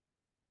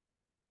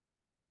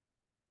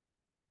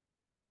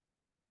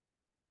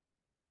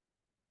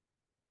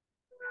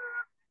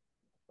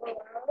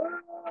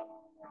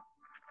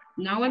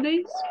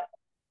 Nowadays?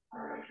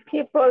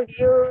 People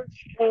use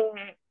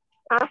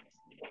apps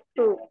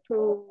to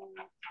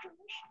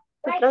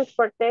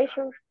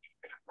transportation.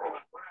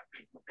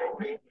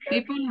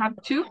 People have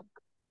to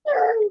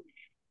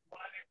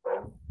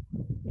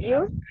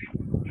use.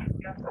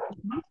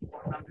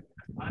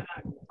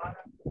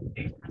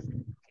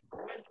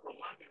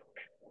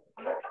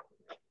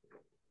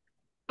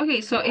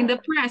 Okay, so in the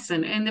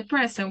present,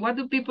 what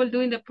do people do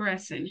in the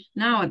present?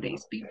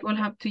 Nowadays, people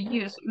have to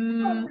use,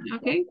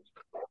 okay.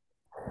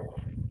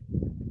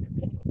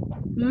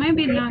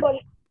 Maybe not.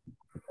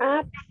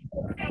 Apps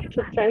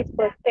to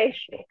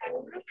transportation.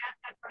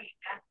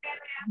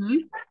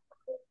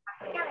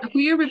 Could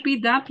you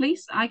repeat that,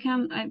 please? I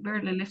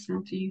barely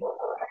listen to you.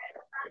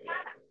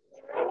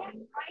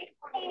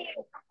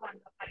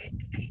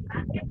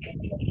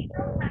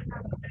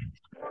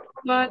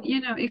 But, you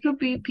know, it could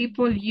be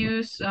people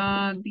use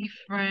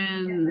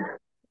different,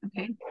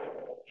 okay.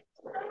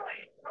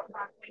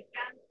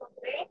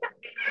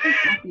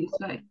 Okay,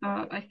 so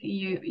I think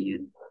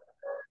you,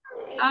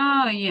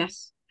 oh,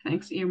 yes.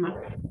 Thanks, Irma.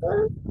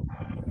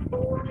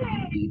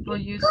 People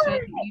use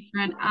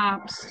different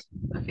apps,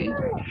 okay.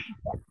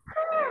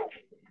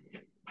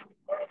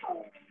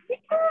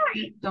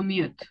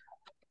 commute.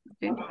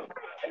 Okay.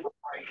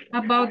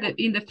 How about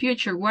in the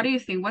future? What do you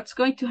think? What's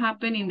going to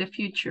happen in the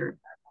future?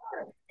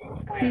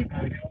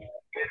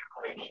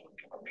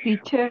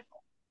 Teacher,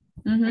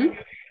 Mm-hmm.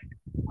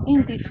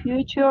 in the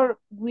future,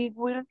 we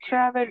will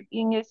travel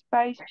in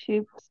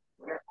spaceships.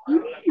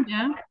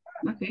 Yeah,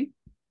 okay.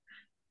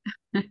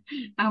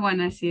 I want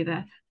to see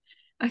that.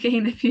 Okay,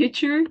 in the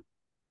future,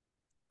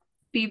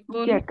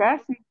 people. Ya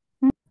casi.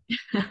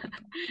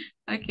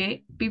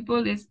 Okay,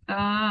 people is,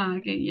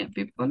 okay, yeah,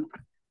 people.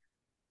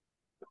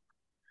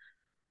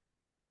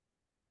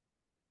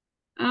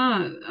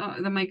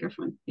 The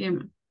microphone, yeah,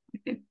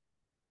 okay.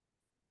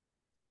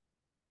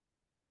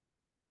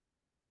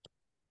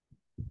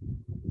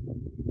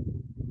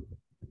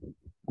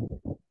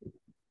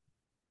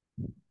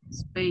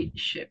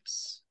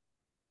 Spaceships.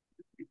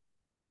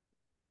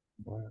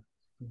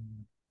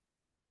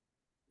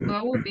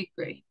 That would be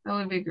great. That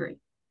would be great.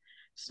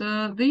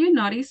 So, do you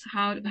notice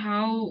how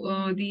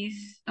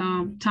these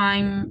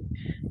time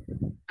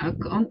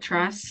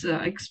contrast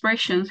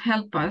expressions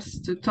help us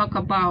to talk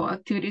about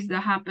activities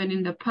that happened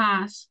in the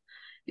past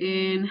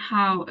and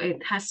how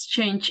it has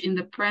changed in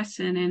the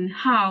present and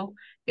how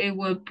it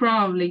will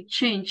probably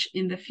change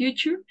in the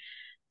future?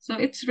 So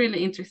it's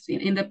really interesting.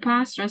 In the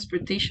past,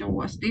 transportation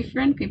was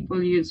different.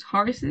 People used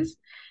horses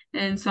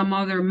and some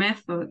other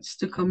methods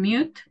to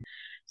commute.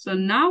 So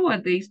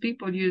nowadays,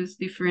 people use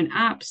different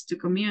apps to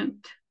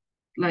commute,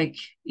 like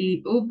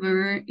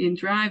Uber,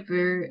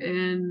 Driver,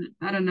 and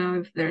I don't know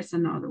if there's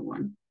another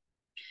one.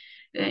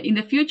 In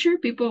the future,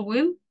 people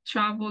will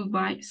travel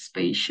by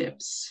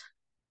spaceships.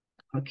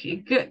 Okay,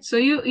 good. So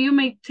you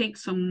may take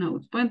some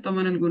notes. Pueden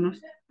tomar algunos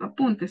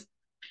apuntes.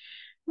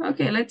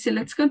 Okay, let's see.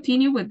 Let's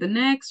continue with the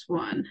next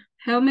one.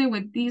 Help me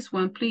with this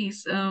one,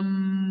 please.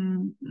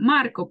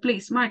 Marco,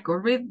 please. Marco,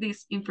 read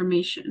this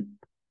information.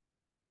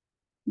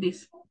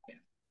 This.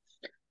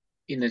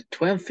 In the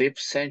 20th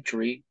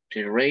century,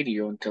 the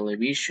radio and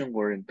television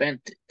were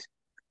invented.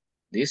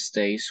 These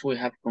days, we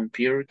have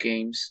computer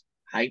games,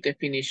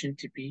 high-definition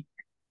TV,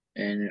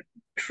 and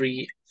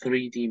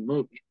 3D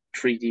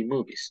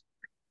movies.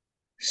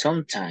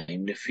 Sometime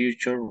in the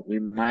future, we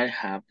might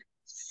have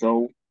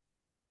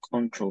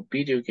control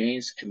video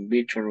games and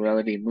virtual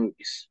reality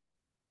movies.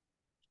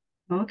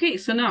 Okay,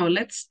 so now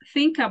let's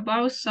think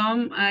about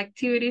some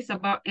activities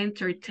about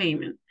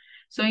entertainment.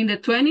 So in the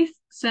 20th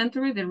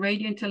century, the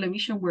radio and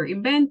television were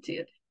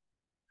invented.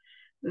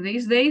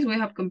 These days, we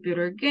have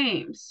computer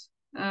games,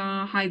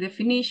 high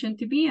definition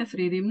TV and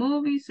 3D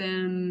movies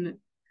and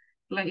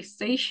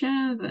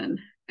PlayStation and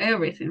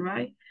everything,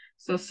 right?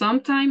 So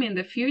sometime in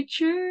the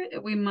future,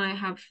 we might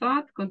have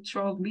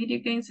thought-controlled video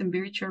games and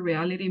virtual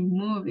reality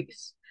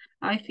movies.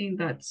 I think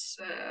that's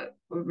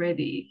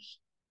already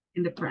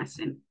in the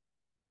present.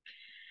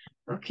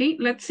 Okay,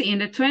 let's see. In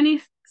the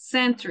 20th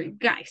century,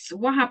 guys,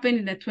 what happened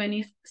in the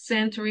 20th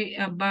century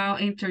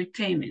about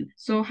entertainment?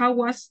 So how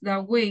was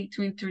the way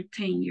to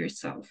entertain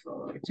yourself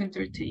or to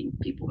entertain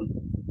people?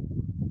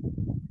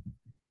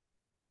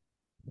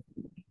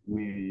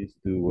 We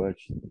used to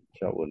watch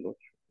Chavo el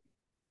Ocho.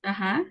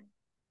 Uh-huh.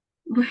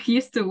 We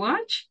used to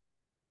watch?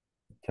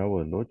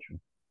 Chavo el Ocho.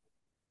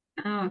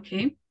 Oh,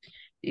 okay.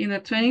 In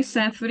the 20th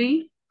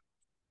century,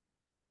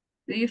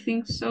 do you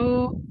think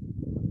so?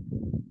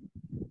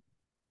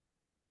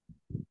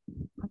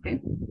 Okay.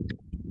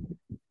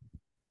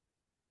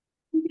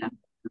 Yeah,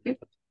 okay.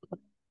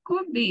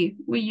 Could be.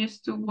 We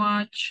used to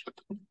watch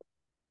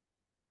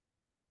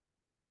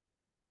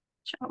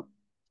Chao.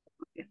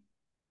 Okay.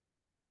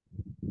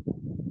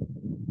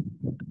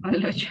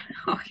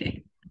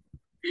 Okay.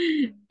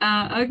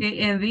 Okay,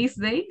 and these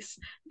days,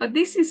 but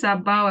this is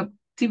about a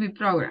TV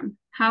program.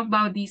 How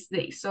about these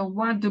days? So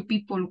what do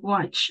people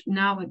watch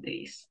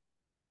nowadays?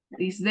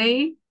 These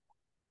days,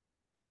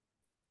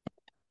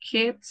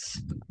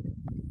 kids,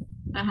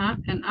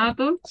 and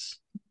adults.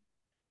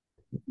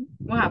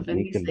 What happened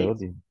these days?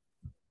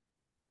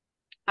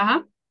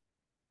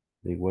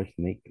 They watch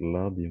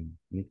Nickelodeon.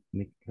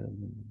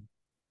 Nickelodeon.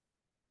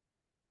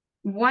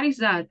 What is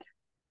that?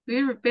 Do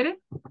you repeat it?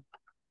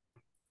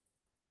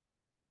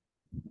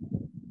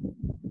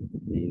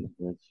 They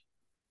watch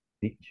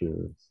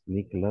pictures.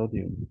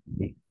 Nickelodeon.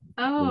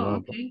 Oh,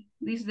 okay.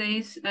 These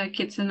days,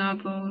 kids and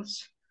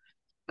adults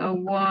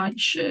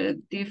watch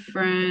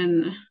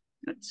different,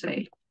 let's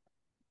say,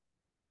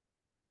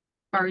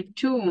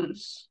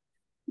 cartoons,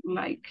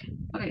 like,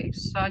 okay,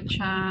 such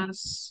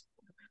as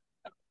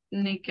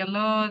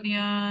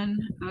Nickelodeon,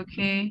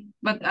 okay.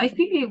 But I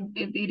think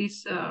it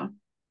is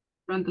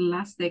from the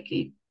last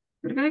decade.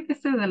 Pero creo que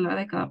este es de la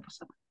década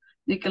pasada.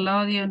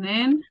 Nickelodeon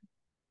and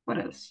what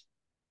else?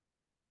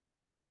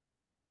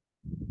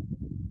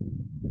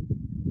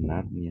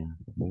 Narnia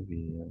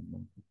movie.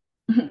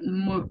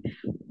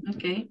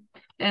 Okay,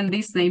 and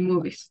Disney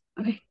movies.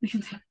 Okay.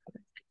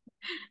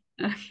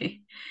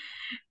 Okay.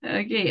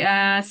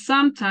 Okay,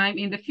 sometime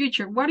in the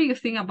future, what do you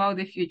think about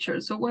the future?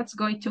 So what's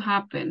going to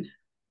happen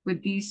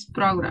with these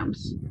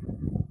programs?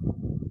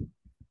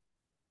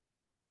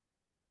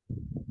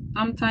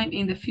 Sometime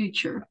in the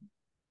future.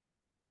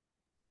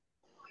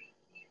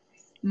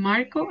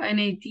 Marco, an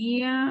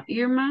idea?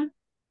 Irma?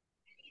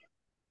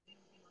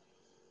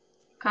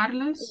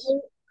 Carlos?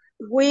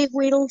 We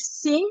will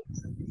see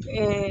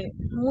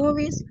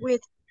movies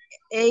with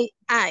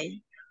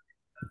AI.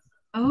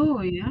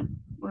 Oh, yeah.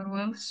 We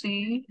will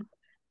see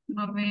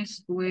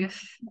movies with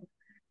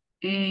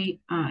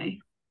AI.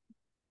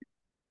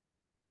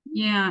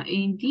 Yeah,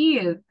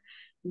 indeed.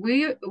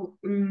 Well,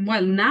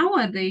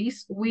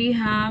 nowadays we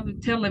have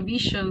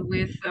television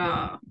with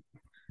a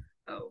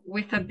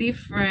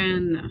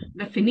different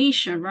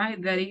definition,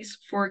 right? That is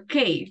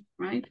 4K,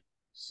 right?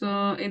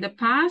 So in the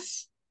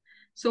past,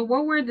 so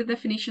what were the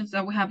definitions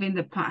that we have in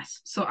the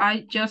past? So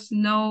I just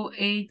know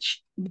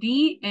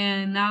HD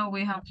and now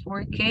we have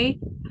 4K.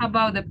 How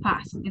about the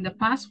past? In the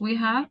past we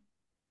have,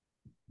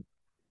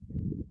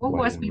 what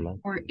was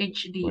before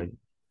HD?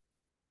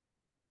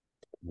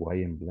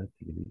 White and black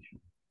television.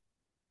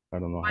 I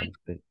don't know how to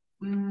say.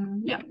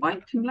 Yeah,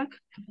 white and black,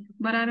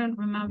 but I don't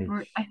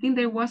remember. I think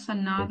there was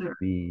another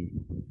I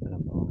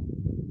don't know.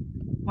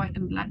 white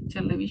and black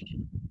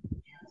television.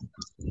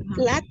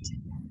 Flat.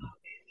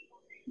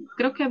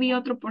 Creo que había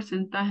otro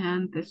porcentaje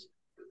antes.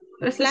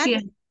 Pero ese Flat. sí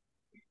es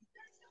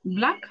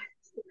black.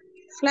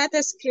 Flat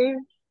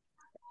screen.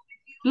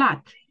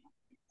 Flat.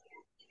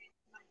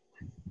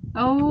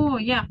 Oh,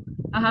 yeah.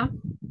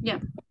 Yeah.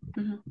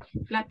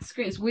 Flat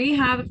screens. We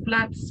have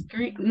flat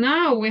screen.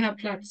 Now we have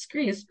flat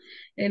screens.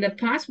 In the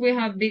past, we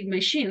have big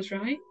machines,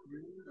 right?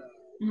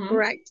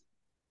 Right.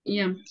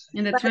 Yeah.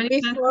 In the But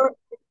 20th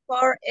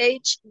before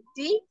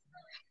HD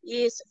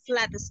is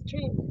flat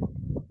screen.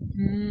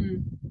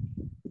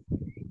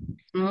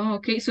 Oh,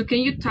 okay. So can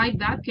you type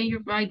that? Can you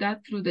write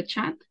that through the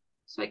chat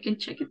so I can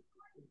check it?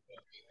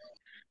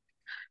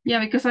 Yeah,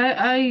 because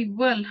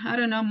well, I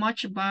don't know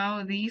much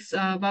about these,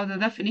 about the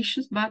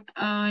definitions, but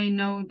I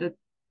know that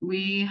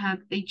we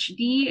had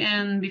HD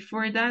and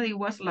before that it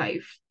was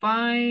like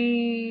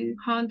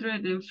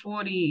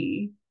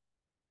 540,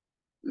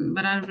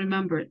 but I don't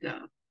remember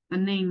the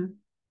name.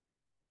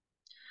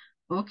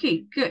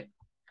 Okay, good.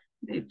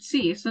 Let's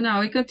see. So now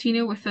we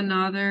continue with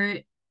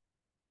another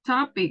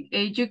topic,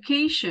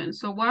 education.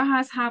 So what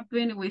has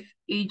happened with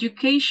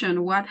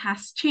education? What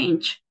has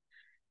changed?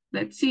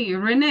 Let's see.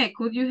 Renee,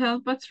 could you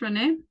help us,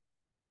 Renee?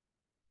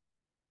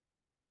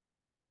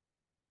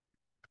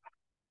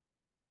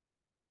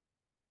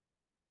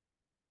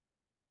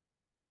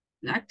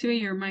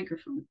 Activate your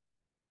microphone.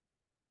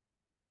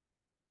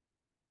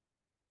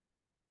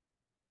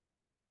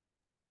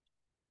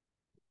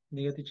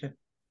 Diga, teacher.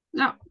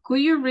 Now,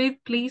 could you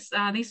read, please,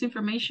 this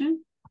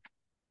information?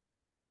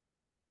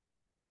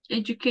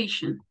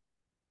 Education.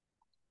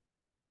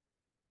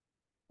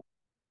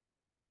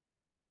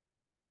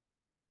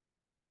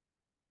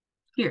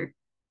 Here.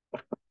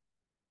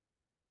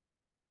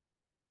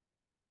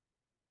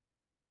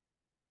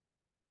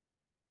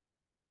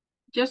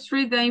 Just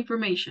read the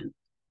information.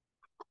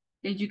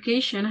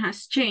 Education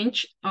has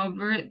changed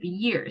over the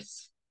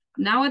years.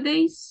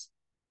 Nowadays,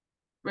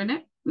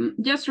 Renee,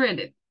 just read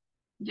it.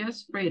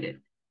 Just read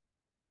it.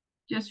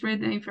 Just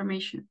read the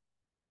information.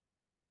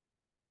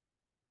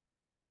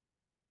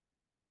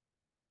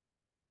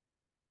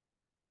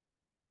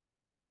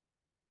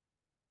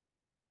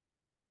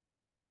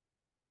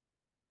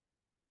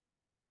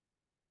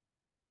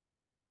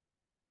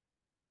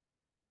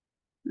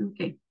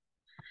 Okay.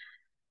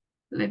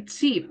 Let's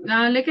see.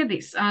 Look at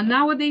this.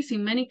 Nowadays,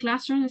 in many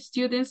classrooms,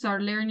 students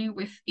are learning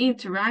with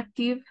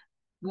interactive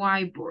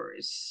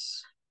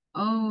whiteboards.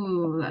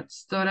 Oh,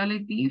 that's totally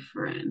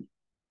different.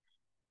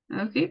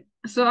 Okay.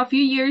 So a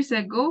few years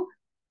ago,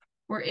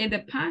 or in the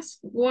past,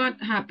 what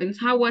happens?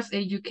 How was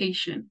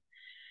education?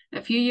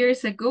 A few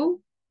years ago,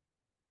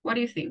 what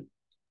do you think?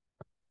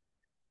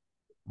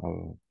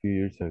 A few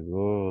years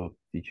ago,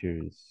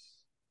 teachers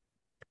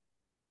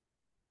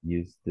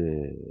used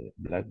the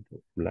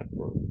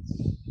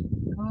blackboards.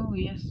 Oh,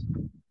 yes.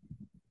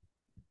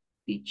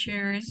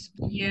 Teachers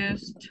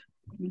used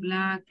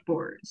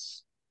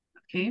blackboards.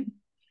 Okay.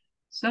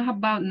 So how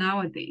about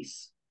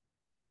nowadays?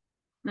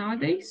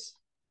 Nowadays?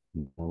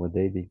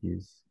 Nowadays they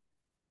use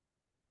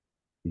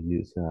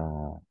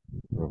reflector.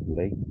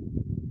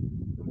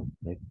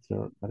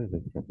 What is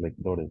it?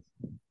 Reflectores.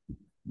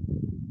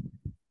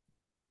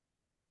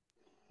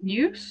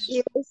 Use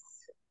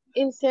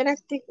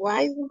Interactive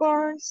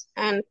whiteboards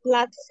and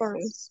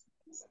platforms.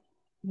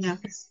 Yeah.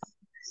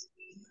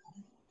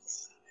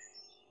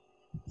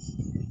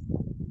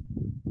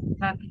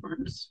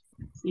 Platforms.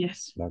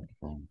 Yes.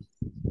 Platforms.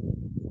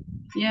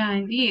 Yeah,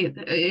 indeed.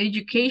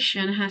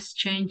 Education has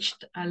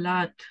changed a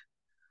lot.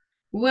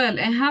 Well,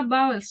 and how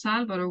about El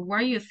Salvador? What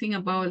do you think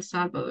about El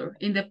Salvador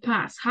in the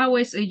past? How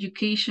is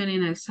education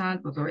in El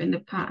Salvador in the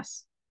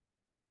past?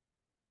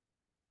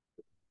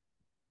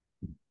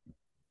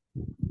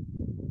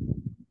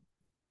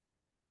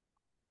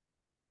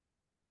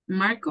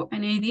 Marco,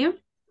 any idea?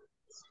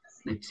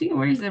 Let's see,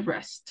 where is the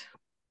rest?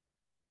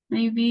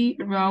 Maybe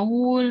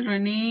Raúl,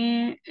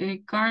 René,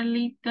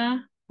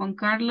 Carlita, Juan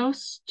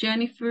Carlos,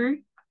 Jennifer.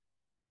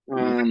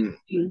 In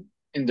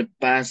the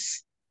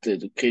past, the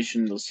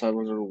education in El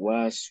Salvador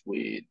was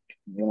with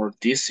more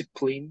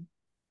discipline.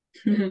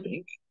 I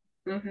think.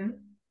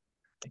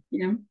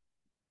 Yeah.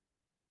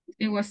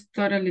 It was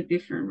totally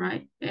different,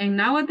 right? And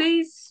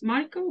nowadays,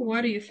 Marco,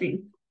 what do you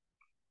think?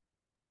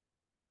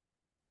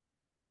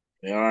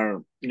 They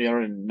are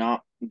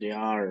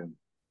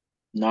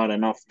not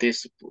enough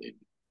discipline.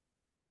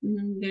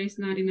 There is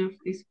not enough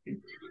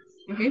discipline.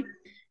 Okay.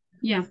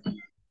 Yeah.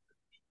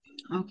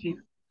 Okay.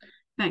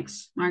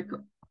 Thanks,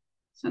 Marco.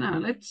 So now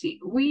let's see.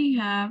 We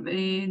have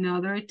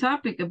another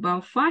topic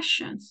about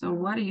fashion. So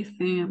what do you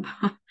think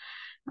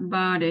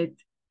about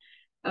it?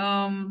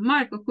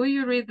 Marco, could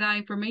you read the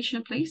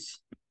information, please?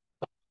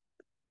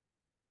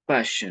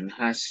 Fashion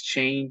has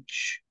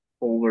changed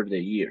over the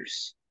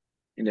years.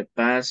 In the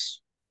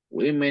past,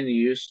 women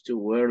used to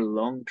wear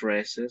long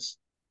dresses.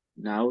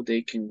 Now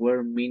they can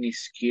wear mini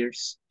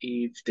skirts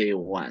if they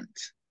want.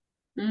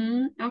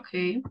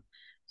 Okay.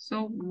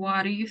 So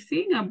what do you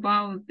think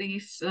about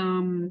this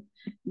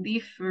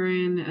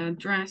different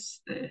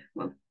dress,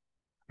 well,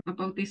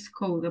 about this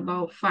code,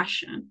 about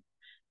fashion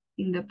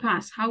in the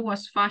past? How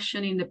was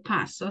fashion in the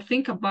past? So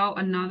think about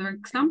another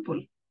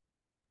example.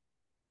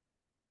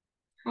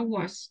 How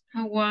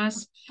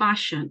was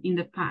fashion in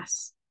the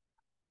past?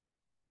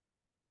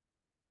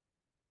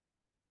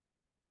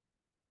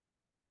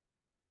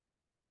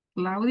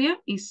 Claudia,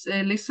 is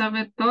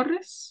Elizabeth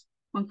Torres,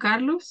 Juan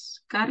Carlos,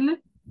 Carla?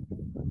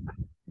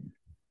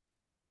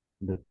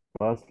 The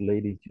past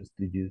ladies used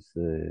to use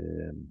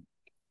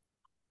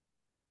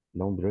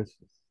long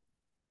dresses.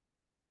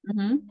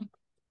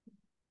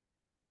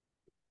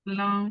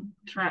 Long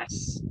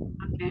dress.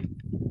 Okay.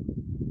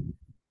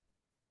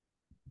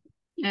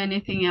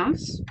 Anything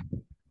else?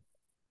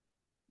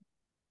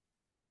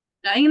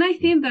 And I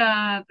think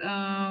that,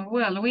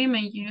 well,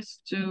 women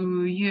used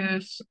to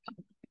use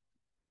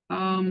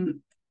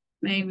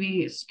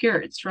maybe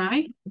skirts,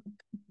 right?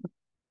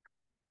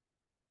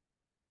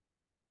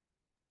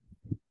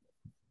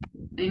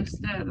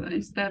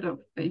 Instead of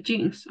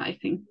jeans, I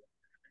think.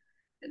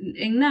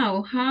 And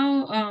now,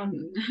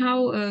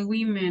 how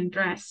women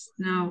dress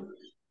now?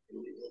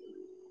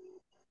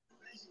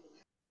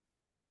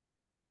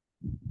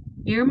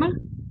 Irma,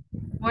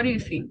 what do you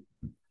think?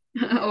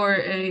 Or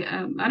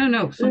I don't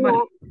know, somebody.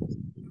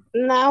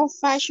 Now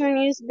fashion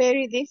is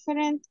very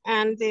different,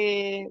 and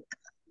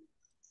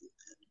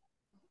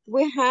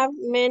we have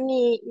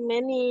many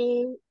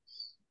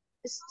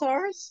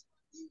stores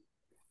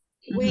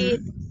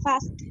with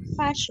fast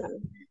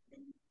fashion.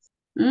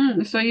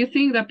 So you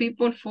think that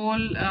people fall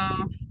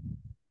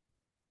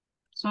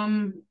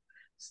some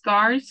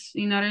stars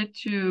in order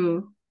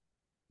to,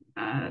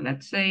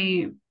 let's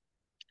say,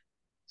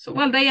 so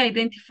well, they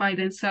identify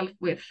themselves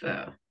with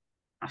a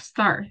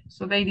star,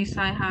 so they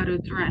decide how to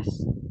dress.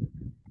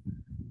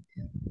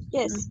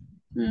 Yes.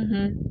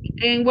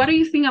 And what do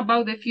you think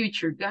about the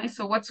future, guys?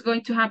 So what's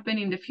going to happen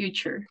in the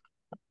future?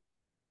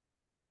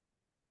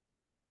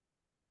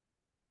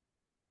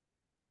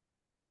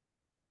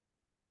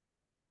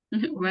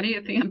 What do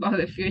you think about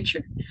the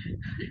future?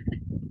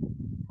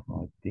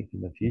 I think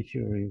in the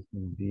future is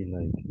going to be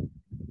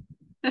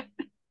like,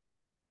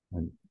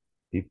 and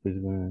people is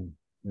going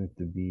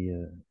to be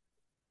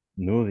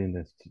nude in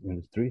the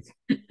streets.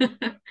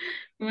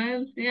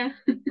 Well, yeah,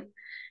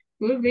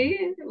 could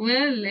be.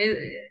 Well,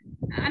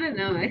 I don't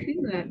know. I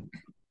think that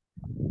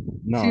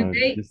No,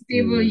 today just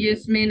people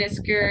use mini a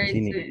skirts,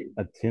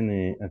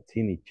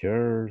 teeny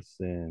shirts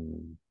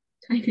and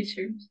tiny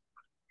shirts.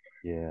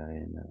 yeah,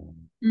 and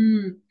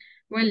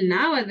Well,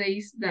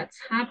 nowadays that's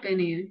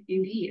happening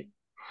indeed.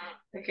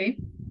 Okay.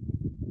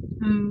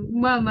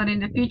 Well, but in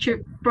the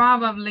future,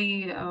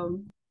 probably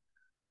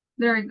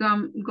they're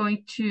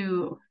going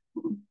to,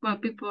 well,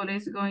 people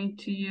is going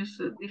to use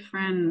a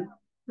different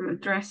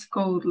dress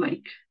code,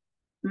 like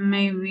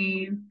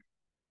maybe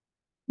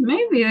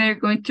they're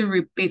going to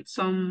repeat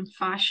some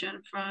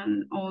fashion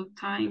from old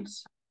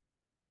times.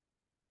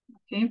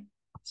 Okay,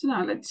 so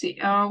now let's see.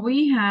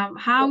 We have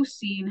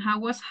housing. How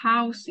was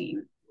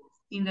housing?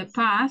 In the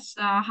past,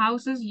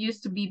 houses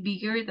used to be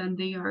bigger than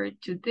they are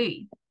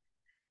today.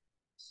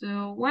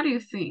 So what do you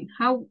think?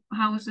 How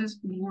houses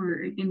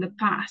were in the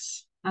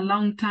past, a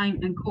long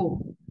time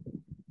ago,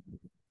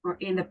 or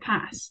in the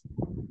past?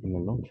 in a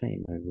long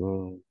time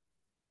ago,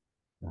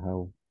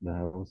 the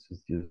house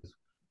is just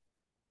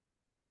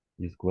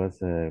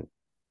was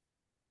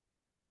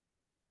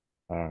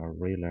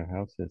regular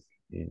houses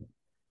in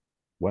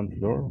one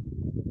floor,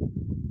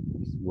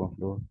 just one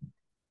floor,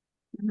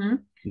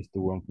 just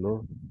one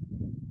floor.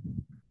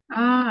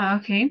 Ah,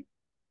 okay.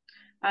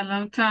 A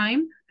long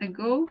time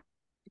ago,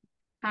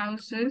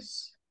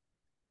 houses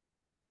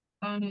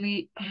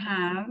only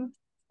have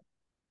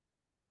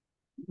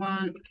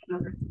one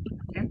floor.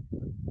 Okay.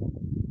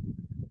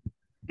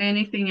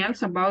 Anything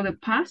else about the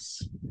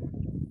past?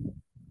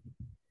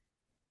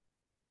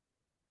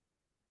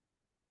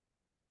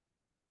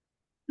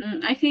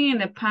 I think in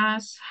the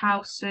past,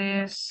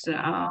 houses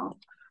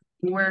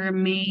were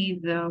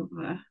made of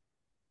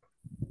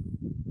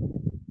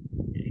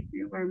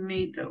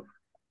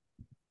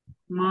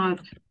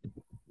mud.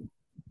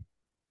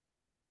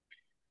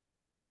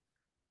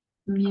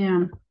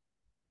 Yeah.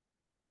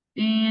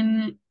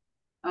 And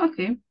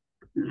okay,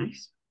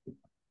 nice.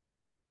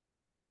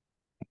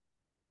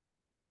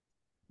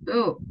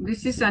 Oh,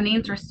 this is an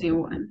interesting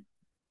one.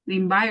 The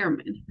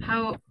environment,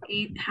 how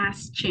it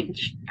has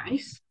changed,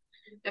 guys.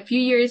 A few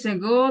years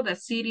ago, the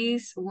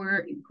cities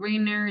were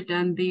greener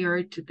than they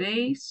are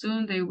today.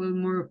 Soon there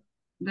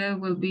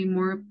will be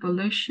more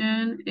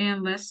pollution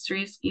and less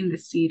trees in the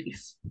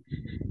cities.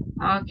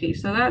 Okay,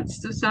 so that's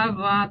to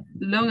Salvador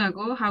long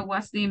ago. How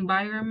was the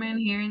environment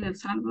here in El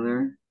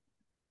Salvador?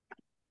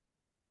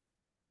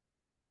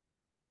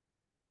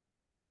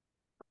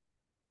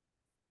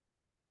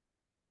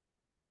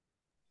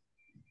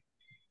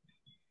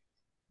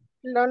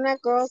 Long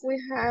ago, we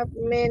have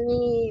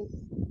many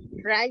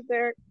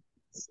rivers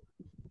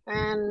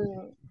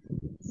and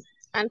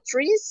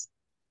trees.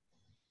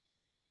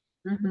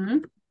 Mm-hmm.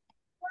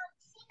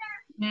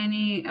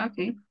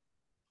 Okay.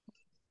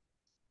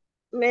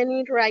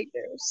 Many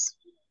rivers.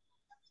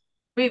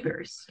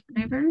 Rivers.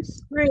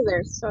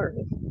 Rivers,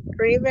 sorry.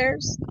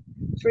 Rivers,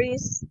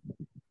 trees.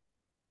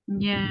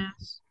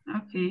 Yes,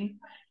 okay.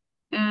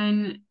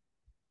 And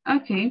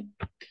okay,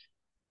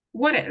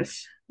 what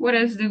else? What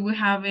else do we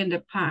have in the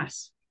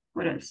past?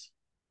 What else?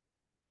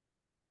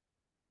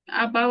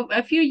 About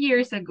a few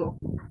years ago.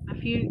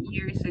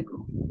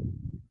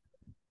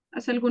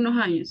 Hace algunos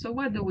años. So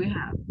what do we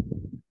have?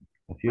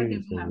 A few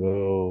years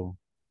ago,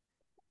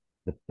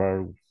 the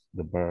park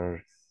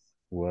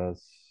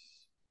was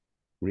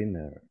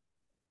greener.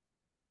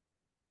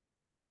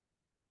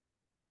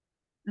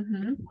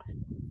 Mm-hmm.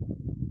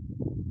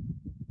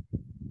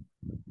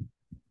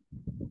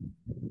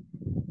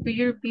 Could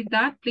you repeat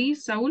that,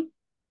 please, Saul?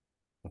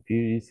 A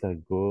few years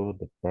ago,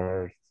 the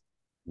park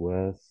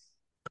was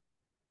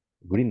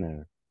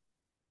greener.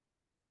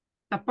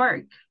 The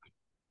park.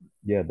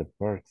 Yeah, the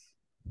parks.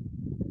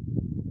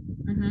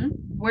 Mm-hmm.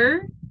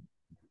 Where?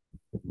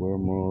 Were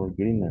more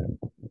greener.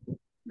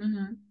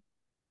 Mm-hmm.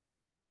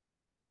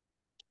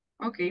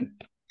 Okay.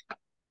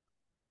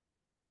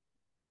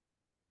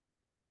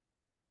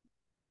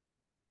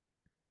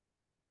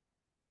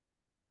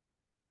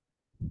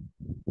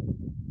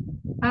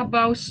 How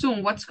about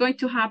soon? What's going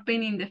to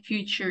happen in the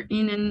future?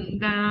 In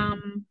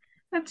the,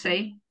 let's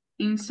say,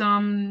 in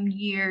some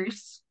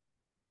years.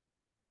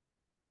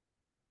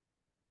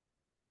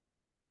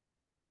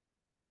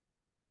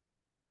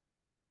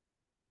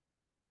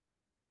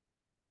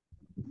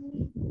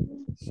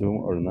 Soon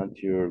our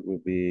nature will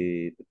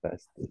be the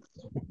best.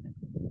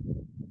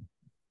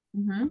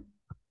 Mm-hmm.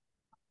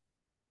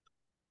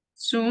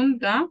 Soon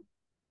the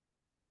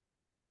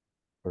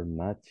our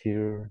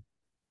nature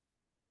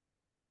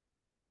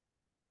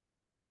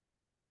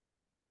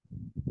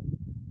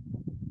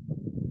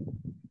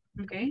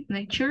okay,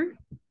 nature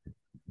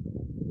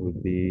will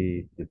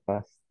be the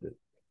best.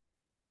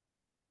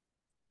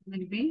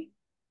 maybe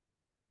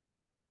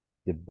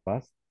The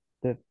best.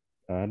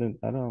 I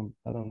don't know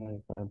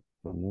if I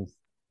pronounce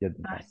yet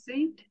the best.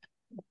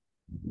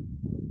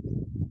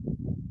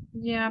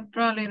 Yeah,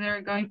 probably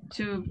they're going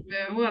to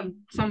well,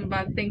 some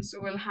bad things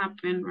will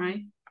happen,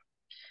 right?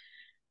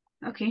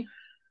 Okay.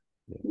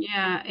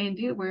 Yeah,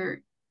 indeed,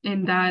 we're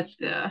in that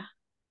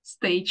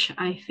stage,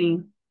 I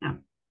think. Yeah,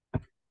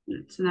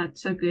 it's not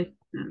so good.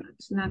 No,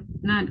 it's not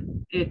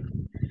good.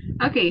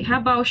 Okay, how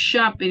about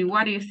shopping?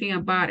 What do you think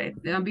about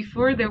it?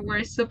 Before there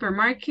were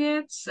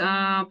supermarkets,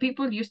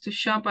 people used to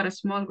shop at a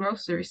small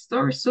grocery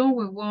store, so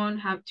we won't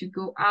have to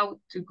go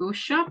out to go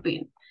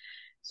shopping.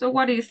 So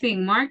what do you think,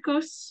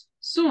 Marcos?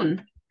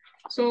 Soon.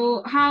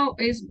 So how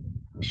is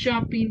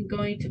shopping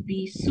going to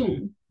be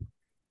soon?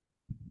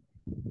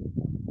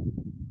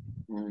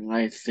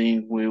 I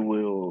think we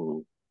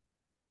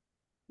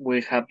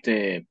have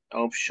the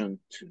option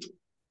to,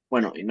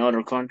 well, in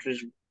other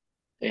countries,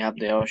 they have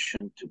the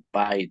option to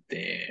buy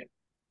the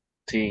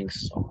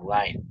things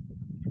online.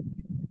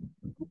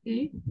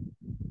 Okay.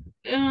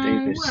 They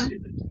Well,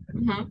 receive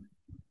it.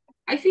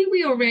 I think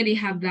we already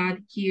have that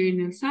here in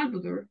El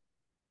Salvador.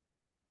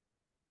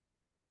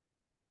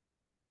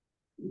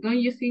 Don't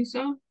you think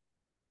so?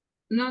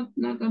 Not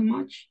that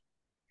much.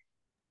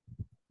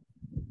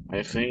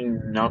 I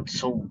think not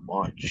so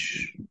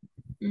much.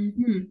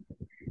 Mm-hmm.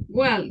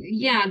 Well,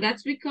 yeah,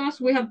 that's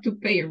because we have to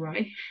pay,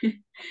 right?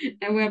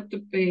 And we have to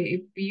pay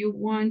if you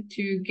want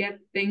to get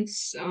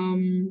things,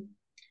 want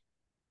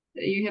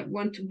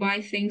to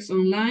buy things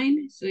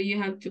online, so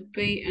you have to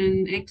pay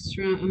an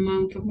extra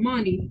amount of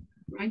money,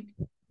 right?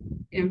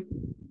 Yeah.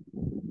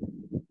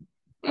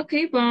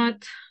 Okay,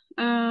 but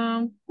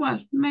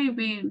well,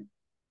 maybe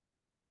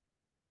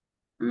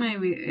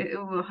it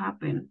will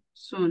happen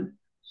soon.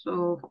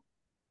 So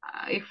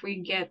if we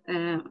get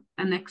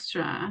an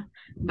extra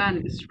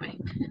bonus,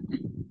 right?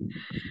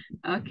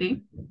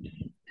 Okay.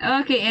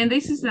 Okay, and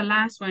this is the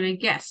last one, I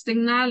guess.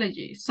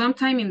 Technology.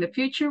 Sometime in the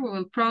future, we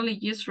will probably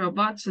use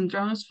robots and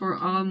drones for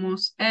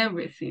almost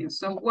everything.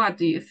 So what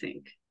do you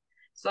think?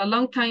 So a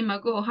long time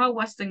ago, how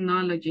was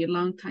technology a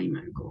long time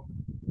ago?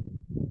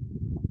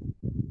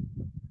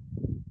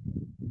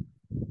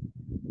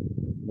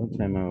 Long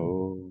time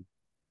ago,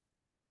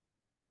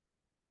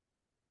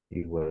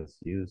 it was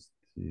used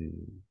to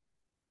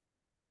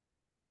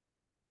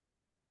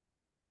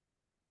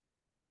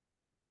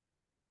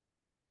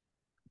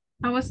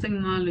How was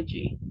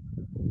technology?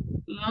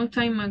 Long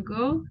time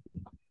ago?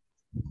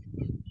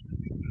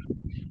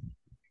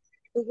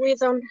 We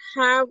don't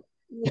have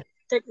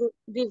tech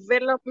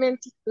development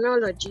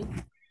technology.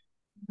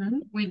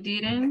 We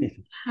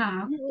didn't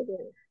have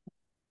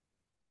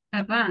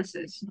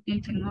advances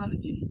in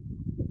technology.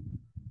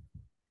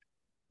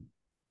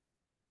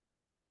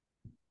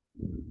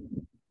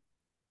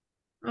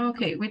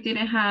 Okay, we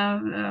didn't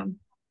have,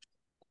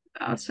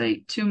 I'll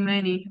say too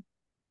many.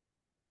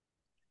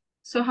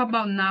 So how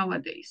about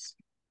nowadays?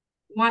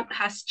 What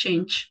has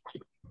changed?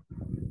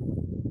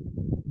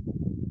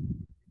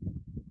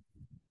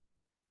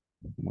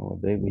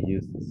 Nowadays we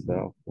use the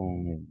cell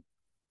phone and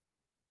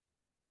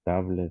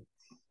tablets,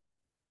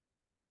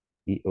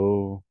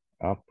 EO,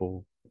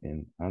 Apple,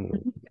 and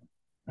Android.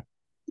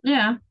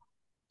 Yeah,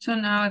 so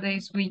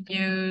nowadays we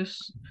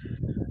use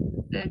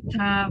the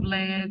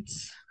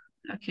tablets,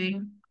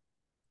 okay,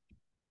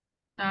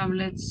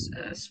 tablets,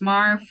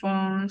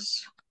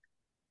 smartphones.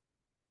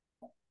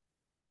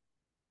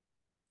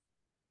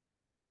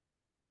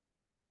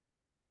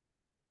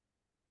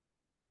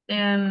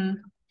 And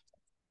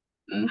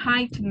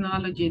high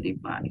technology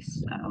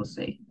device, I will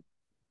say.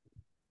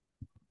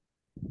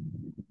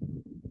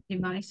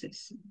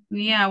 Devices.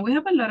 Yeah, we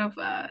have a lot of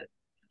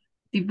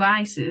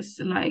devices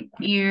like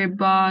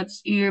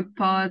earbuds,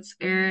 earphones.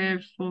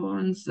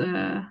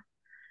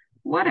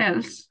 What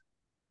else?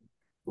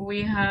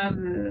 We have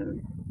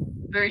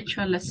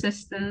virtual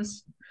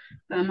assistants,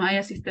 hay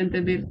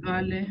asistentes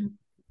virtuales.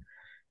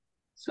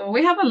 So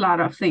we have a lot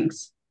of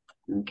things.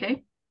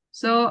 Okay.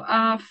 So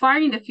far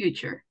in the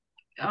future,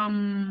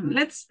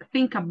 let's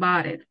think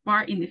about it.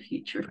 Far in the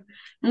future,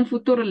 un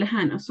futuro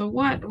lejano. So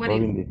what Or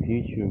is in the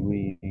future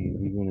we're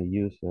gonna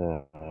use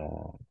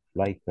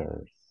flight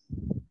cars.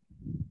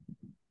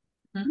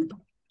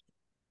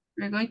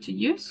 we're going to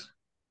use?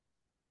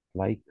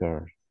 Flight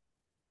cars.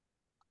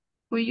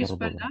 We use for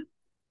that?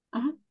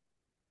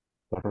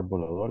 Carros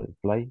voladores,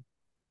 flight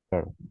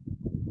car.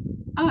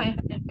 Oh yeah,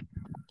 yeah.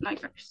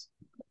 Flight cars.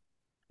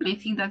 I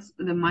think that's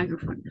the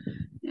microphone.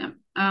 Yeah.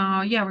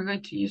 Yeah, we're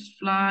going to use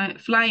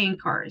flying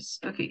cars.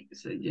 Okay,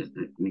 so just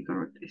let me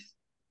correct this.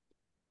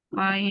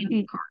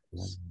 Flying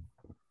cars.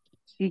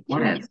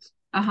 What else?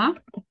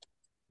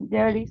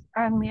 There is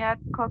a meat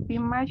coffee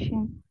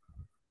machine.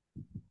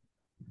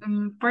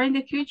 For in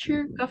the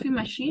future, coffee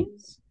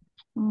machines?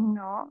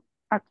 No,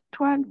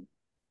 actually,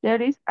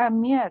 there is a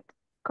meat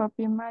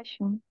coffee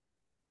machine.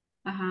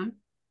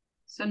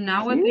 So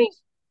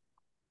nowadays.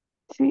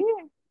 Sí,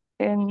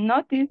 en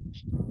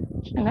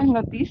las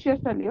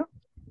noticias salió.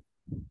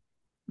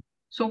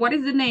 So what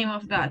is the name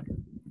of that?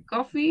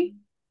 Coffee?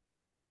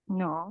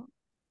 No,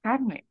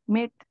 carne,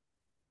 meat.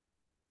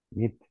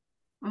 Meat.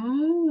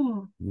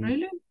 Oh,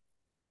 really?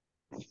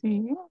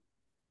 Sí.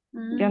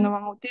 Ya no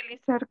van a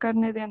utilizar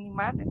carne de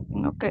animales,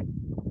 sino que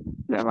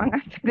la van a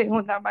hacer en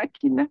una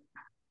máquina.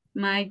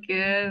 My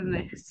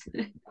goodness.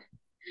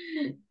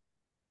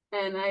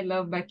 And I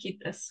love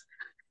vaquitas.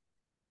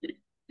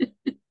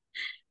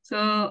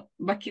 So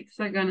vaquitas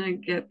are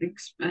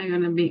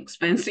gonna be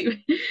expensive.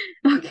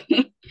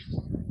 Okay.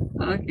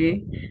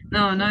 Okay.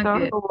 No, not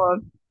good.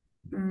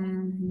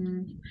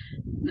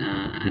 No,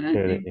 I don't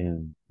think.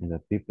 And the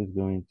people is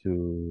going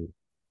to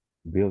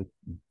build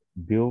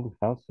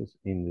houses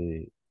in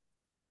the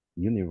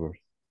universe.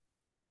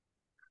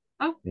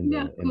 Oh, in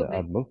yeah, the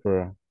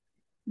atmosphere.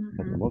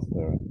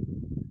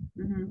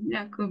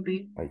 Yeah, could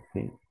be. I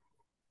think.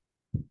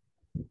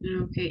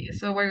 Okay,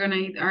 so we're gonna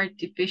eat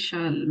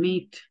artificial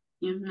meat.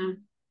 You know,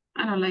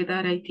 I don't like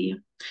that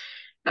idea.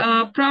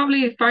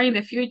 Probably far in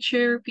the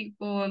future,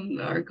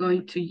 people are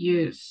going to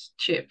use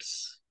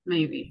chips,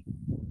 maybe.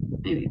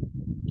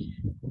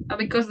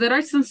 Because there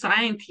are some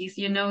scientists,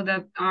 you know,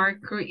 that are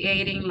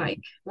creating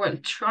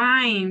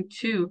trying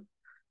to,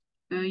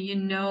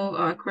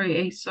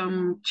 create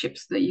some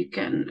chips that you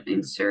can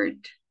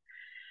insert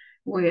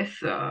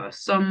with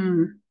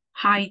some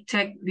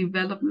high-tech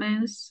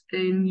developments,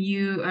 and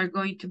you are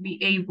going to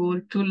be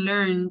able to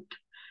learn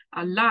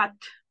a lot,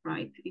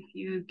 right? If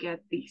you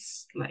get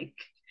these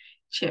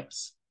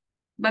chips.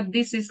 But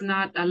this is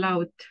not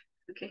allowed.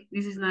 Okay,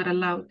 this is not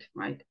allowed,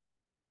 right?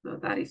 So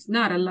that is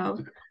not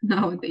allowed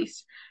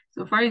nowadays.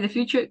 So far in the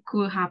future, it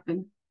could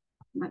happen,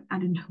 but I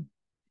don't know.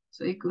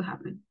 So it could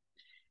happen.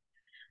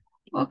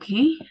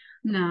 Okay,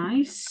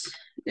 nice.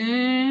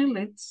 And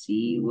let's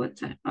see what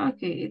time.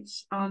 Okay,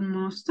 it's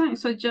almost time.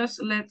 So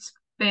just let's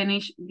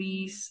finish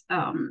this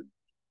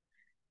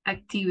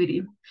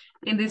activity.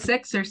 In this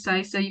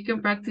exercise, so you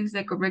can practice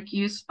the correct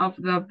use of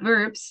the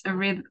verbs,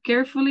 read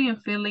carefully and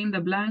fill in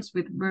the blanks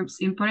with verbs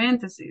in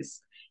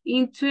parentheses.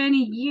 In 20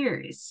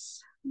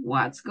 years,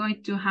 what's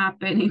going to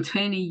happen in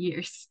 20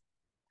 years?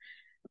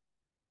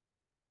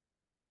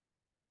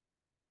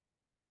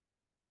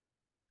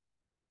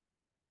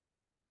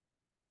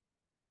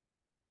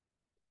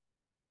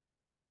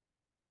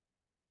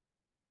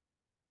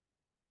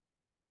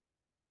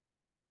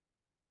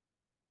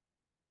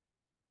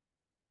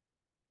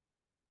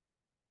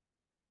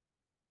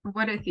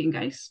 What do you think,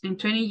 guys? In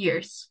 20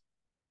 years?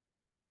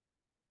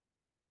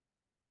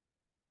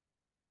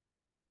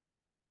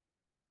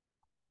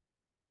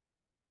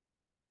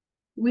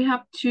 we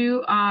have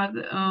to add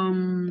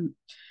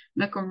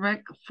the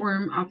correct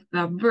form of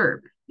the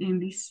verb in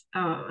these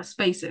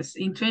spaces.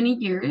 In 20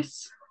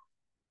 years.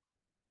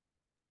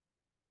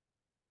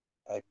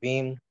 I've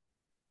been.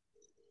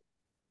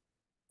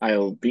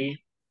 I'll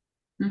be.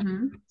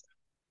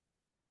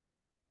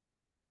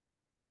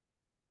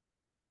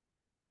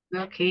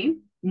 Okay,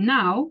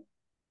 now.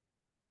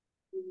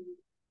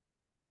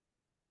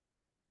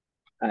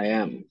 I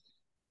am.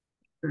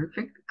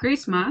 Perfect.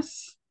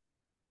 Christmas.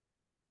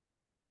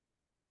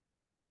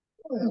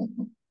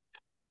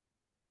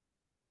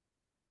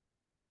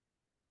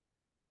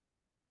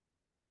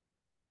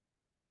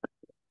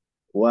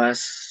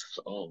 Was.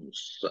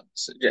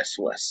 Yes,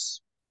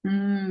 was.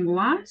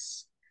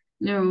 Was?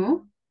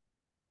 No.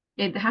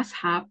 It has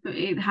happened.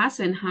 It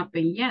hasn't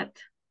happened yet.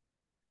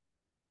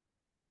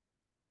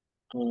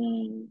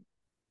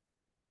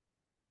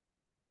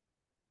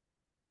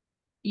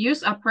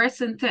 Use a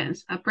present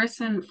tense, a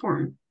present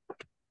form.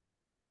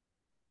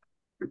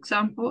 For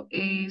example,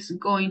 is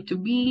going to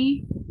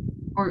be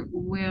or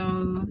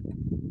will.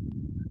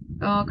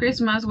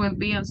 Christmas will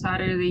be on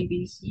Saturday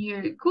this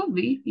year. It could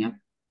be, yeah.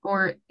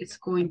 Or it's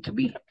going to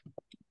be.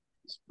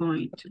 It's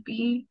going to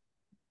be.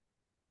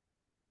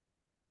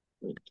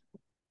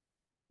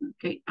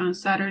 Okay, on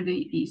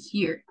Saturday this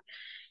year.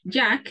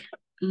 Jack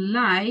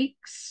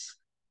likes.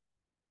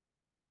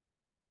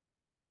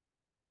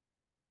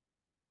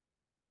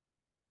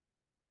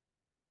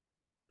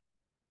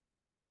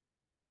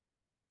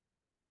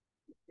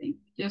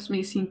 Just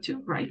missing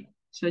two, right?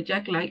 So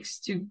Jack likes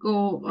to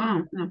go.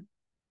 Oh, no.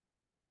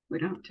 We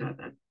don't have to add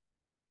that.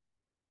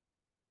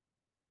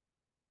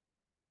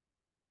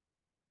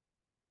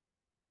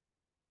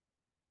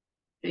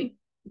 Okay.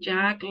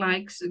 Jack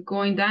likes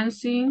going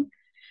dancing.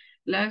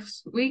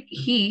 Last week,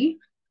 he.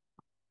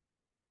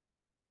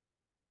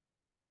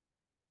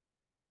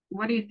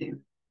 What do you think?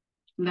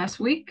 Last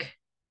week,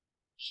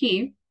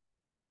 he.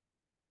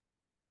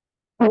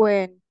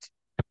 Went.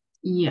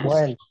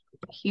 Yes,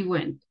 he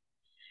went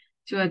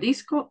to a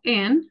disco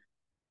and.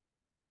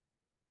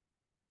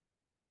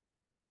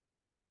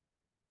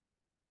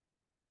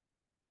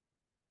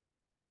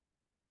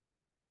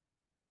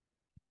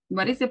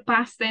 What is the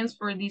past tense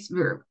for this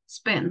verb?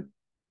 Spend.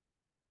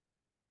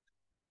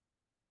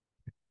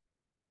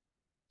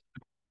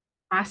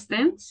 Past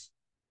tense?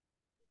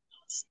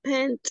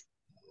 Spent.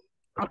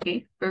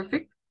 Okay,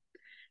 perfect.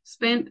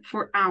 Spent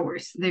for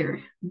hours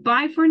there.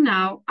 Bye for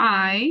now.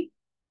 I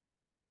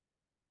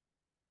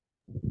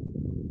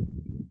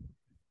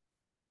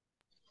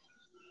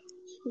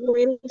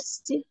will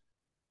see.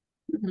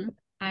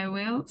 I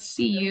will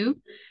see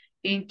you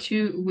in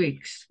 2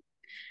 weeks.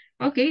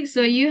 Okay,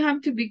 so you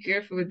have to be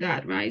careful with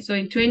that, right? So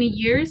in 20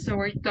 years, so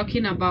we're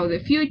talking about the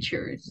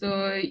future.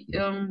 So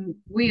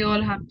we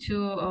all have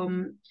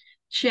to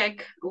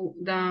check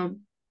the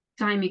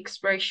time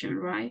expression,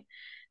 right?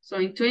 So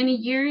in 20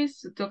 years,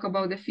 to talk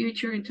about the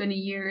future, in 20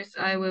 years,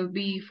 I will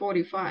be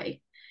 45.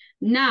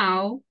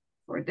 Now,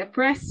 for the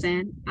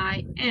present,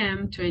 I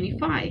am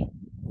 25.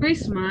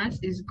 Christmas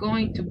is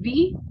going to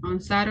be on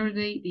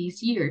Saturday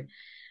this year.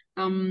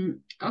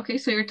 Okay,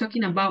 so you're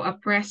talking about a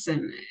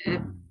present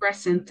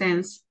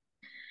tense.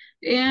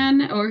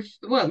 And, or,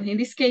 well, in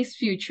this case,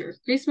 future.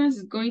 Christmas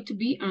is going to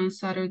be on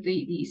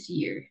Saturday this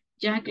year.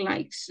 Jack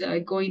likes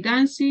going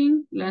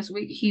dancing. Last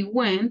week, he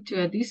went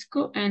to a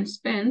disco and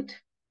spent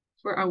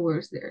 4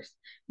 hours there.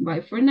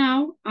 Bye for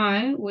now.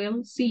 I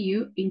will see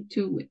you in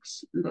 2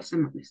 weeks. 2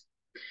 semanas.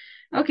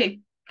 Okay,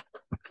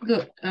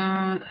 good.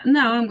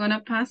 Now I'm gonna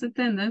pass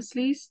attendance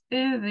list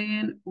and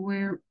then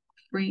we're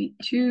free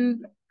to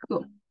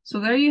go. So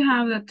there you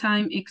have the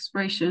time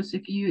expressions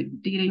if you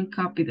didn't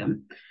copy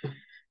them.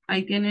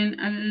 Ahí tienen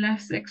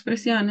las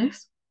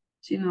expresiones.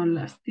 Si no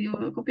las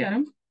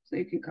copiaron, so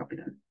you can copy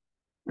them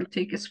or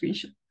take a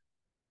screenshot.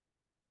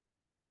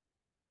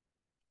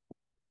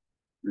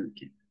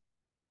 Okay.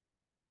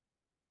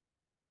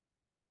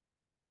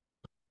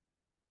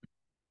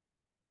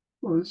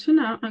 Cool. So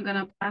now I'm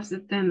gonna pass the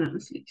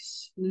attendance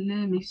list.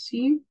 Let me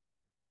see.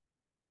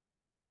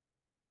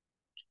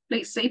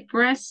 Please say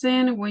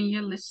present when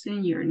you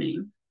listen your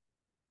name.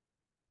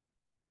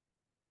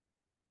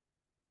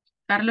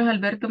 Carlos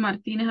Alberto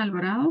Martínez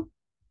Alvarado.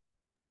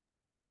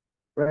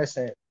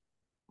 Present.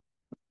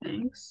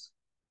 Thanks.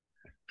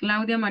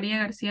 Claudia María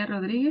García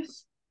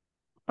Rodríguez.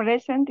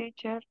 Present,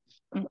 teacher.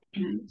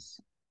 Thanks.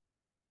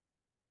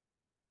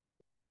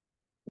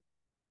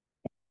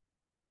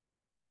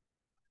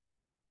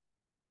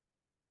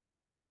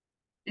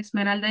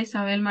 Esmeralda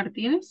Isabel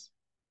Martínez.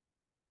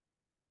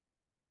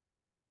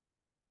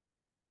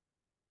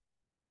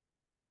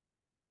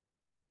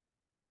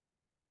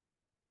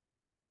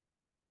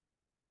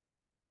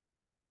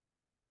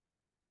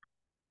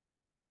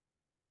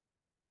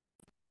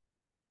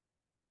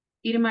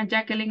 Irma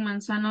Jacqueline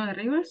Manzano de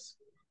Rivas.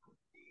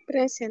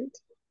 Present.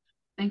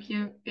 Thank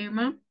you,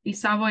 Irma.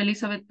 Isabo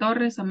Elizabeth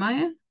Torres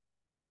Amaya.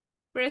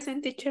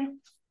 Present, teacher.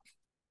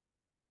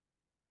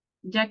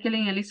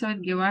 Jacqueline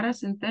Elizabeth Guevara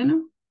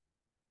Centeno.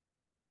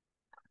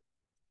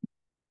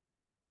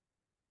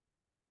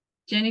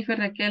 Jennifer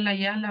Raquel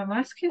Ayala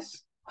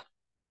Vázquez.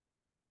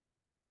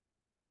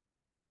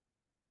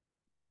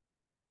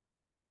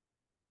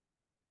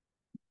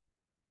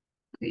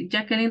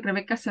 Jacqueline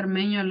Rebeca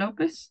Cermeño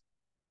López.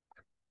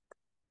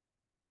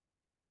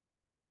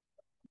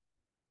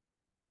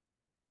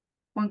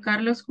 Juan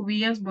Carlos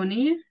Cubillas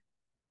Bonilla.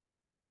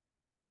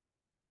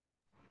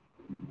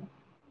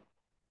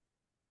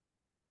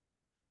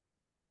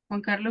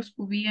 Juan Carlos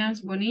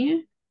Cubillas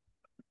Bonilla.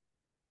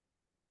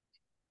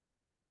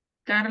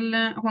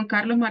 Juan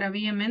Carlos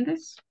Maravilla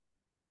Méndez.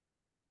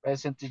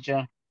 Present,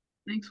 teacher.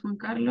 Thanks, Juan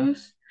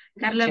Carlos.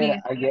 Carla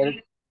Teacher,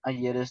 Viga.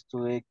 ayer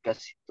estuve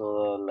casi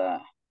toda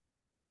la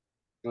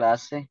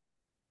clase,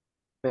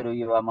 pero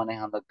iba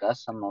manejando a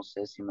casa. No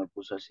sé si me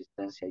puso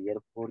asistencia ayer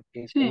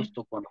porque Sí,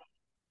 justo cuando...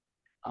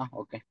 Ah,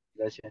 ok,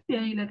 gracias. sí,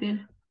 ahí la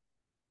tiene.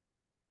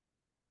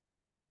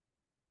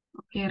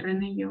 Ok,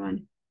 René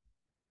Giovanni.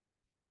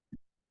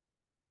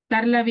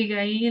 Carla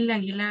Abigail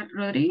Aguilar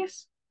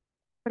Rodríguez.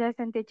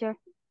 Present, teacher.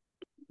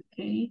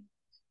 Ok.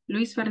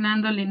 Luis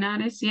Fernando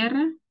Linares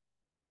Sierra.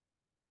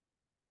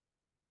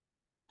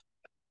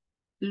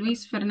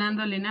 Luis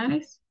Fernando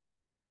Linares.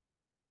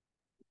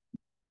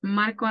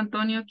 Marco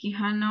Antonio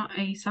Quijano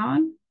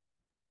Eizaban.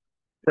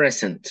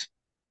 Present.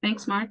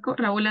 Thanks, Marco.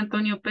 Raúl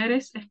Antonio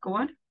Pérez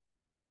Escobar.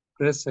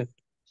 Present.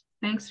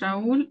 Thanks,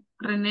 Raúl.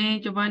 René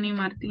Giovanni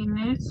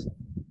Martínez.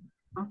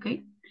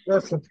 Ok.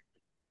 Present.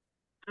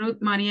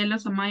 Ruth Mariela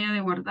Amaya de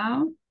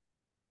Guardado.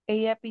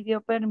 Ella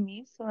pidió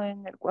permiso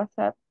en el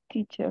WhatsApp,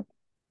 teacher,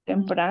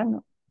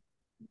 temprano.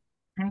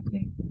 Ok.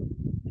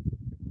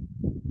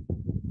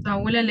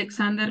 Saúl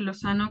Alexander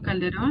Lozano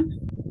Calderón.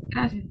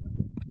 Gracias.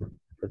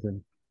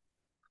 Present.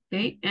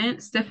 Okay. And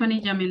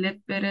Stephanie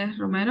Yamilet Pérez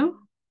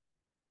Romero.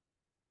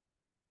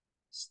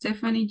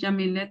 Stephanie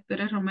Yamilet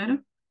Pérez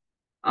Romero.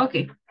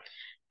 Okay.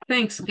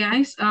 Thanks,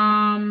 guys.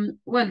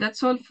 Well,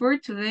 that's all for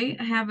today.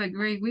 Have a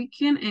great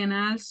weekend, and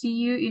I'll see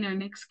you in our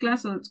next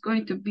class. So it's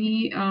going to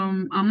be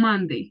on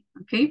Monday.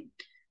 Okay.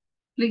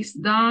 Please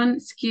don't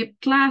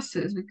skip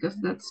classes because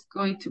that's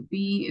going to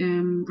be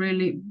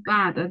really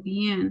bad at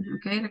the end.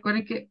 Okay.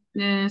 Recuerden que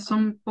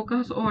son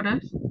pocas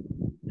horas.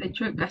 De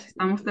hecho, casi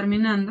estamos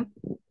terminando.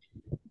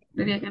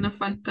 Diría que nos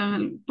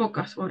faltan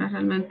pocas horas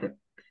realmente.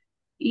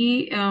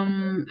 Y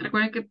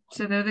recuerden que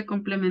se debe de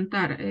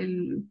complementar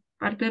el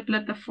parte de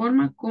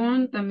plataforma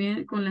con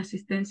también con la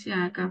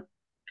asistencia acá.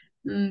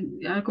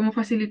 Como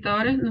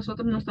facilitadores,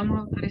 nosotros no estamos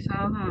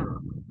autorizados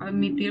a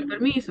emitir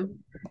permiso.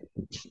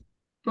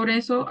 Por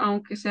eso,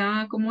 aunque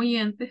sea como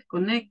oyentes,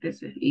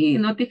 conéctese y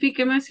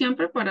notifíqueme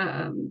siempre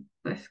para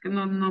pues, que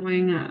no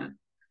venga.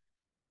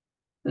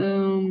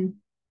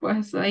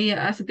 Pues ahí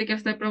así te que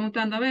estoy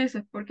preguntando a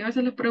veces, porque a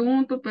veces les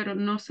pregunto, pero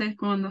no sé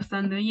cuándo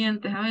están de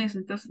oyentes a veces,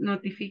 entonces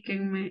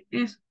notifíquenme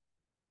eso.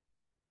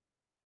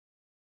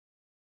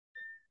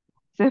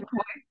 Se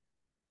fue,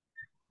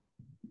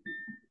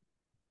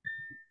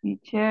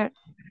 teacher.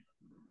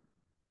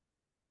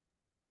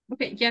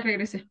 Ok, ya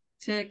regresé,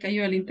 se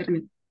cayó el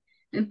internet.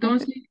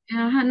 Entonces,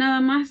 ajá, nada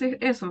más es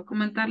eso,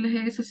 comentarles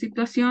esa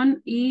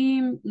situación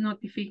y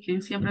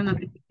notifiquen, siempre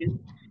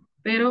notifiquen.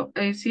 Pero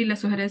sí, la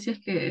sugerencia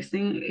es que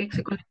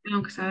se conecten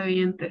aunque sea de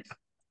oyentes.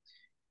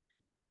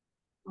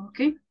 Ok,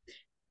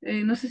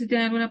 no sé si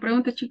tienen alguna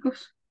pregunta,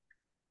 chicos.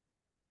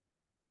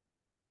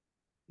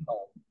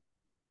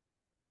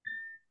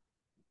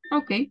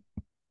 Ok,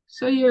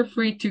 so you're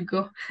free to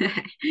go.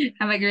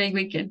 Have a great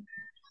weekend.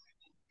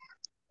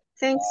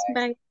 Thanks,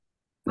 bye.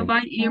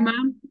 Bye-bye, Irma.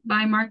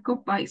 Bye,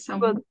 Marco. Bye,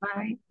 Saúl.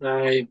 Goodbye.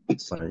 Bye.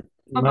 Bye.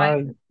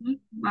 Bye-bye.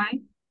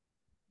 Bye.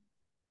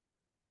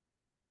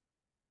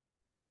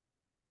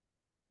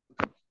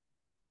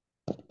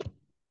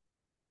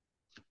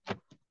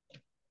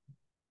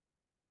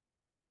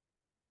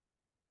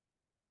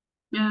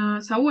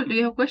 Saúl, do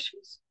you have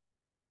questions?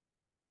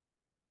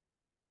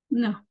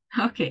 No.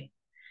 Okay.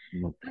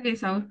 No. Okay,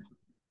 Saúl.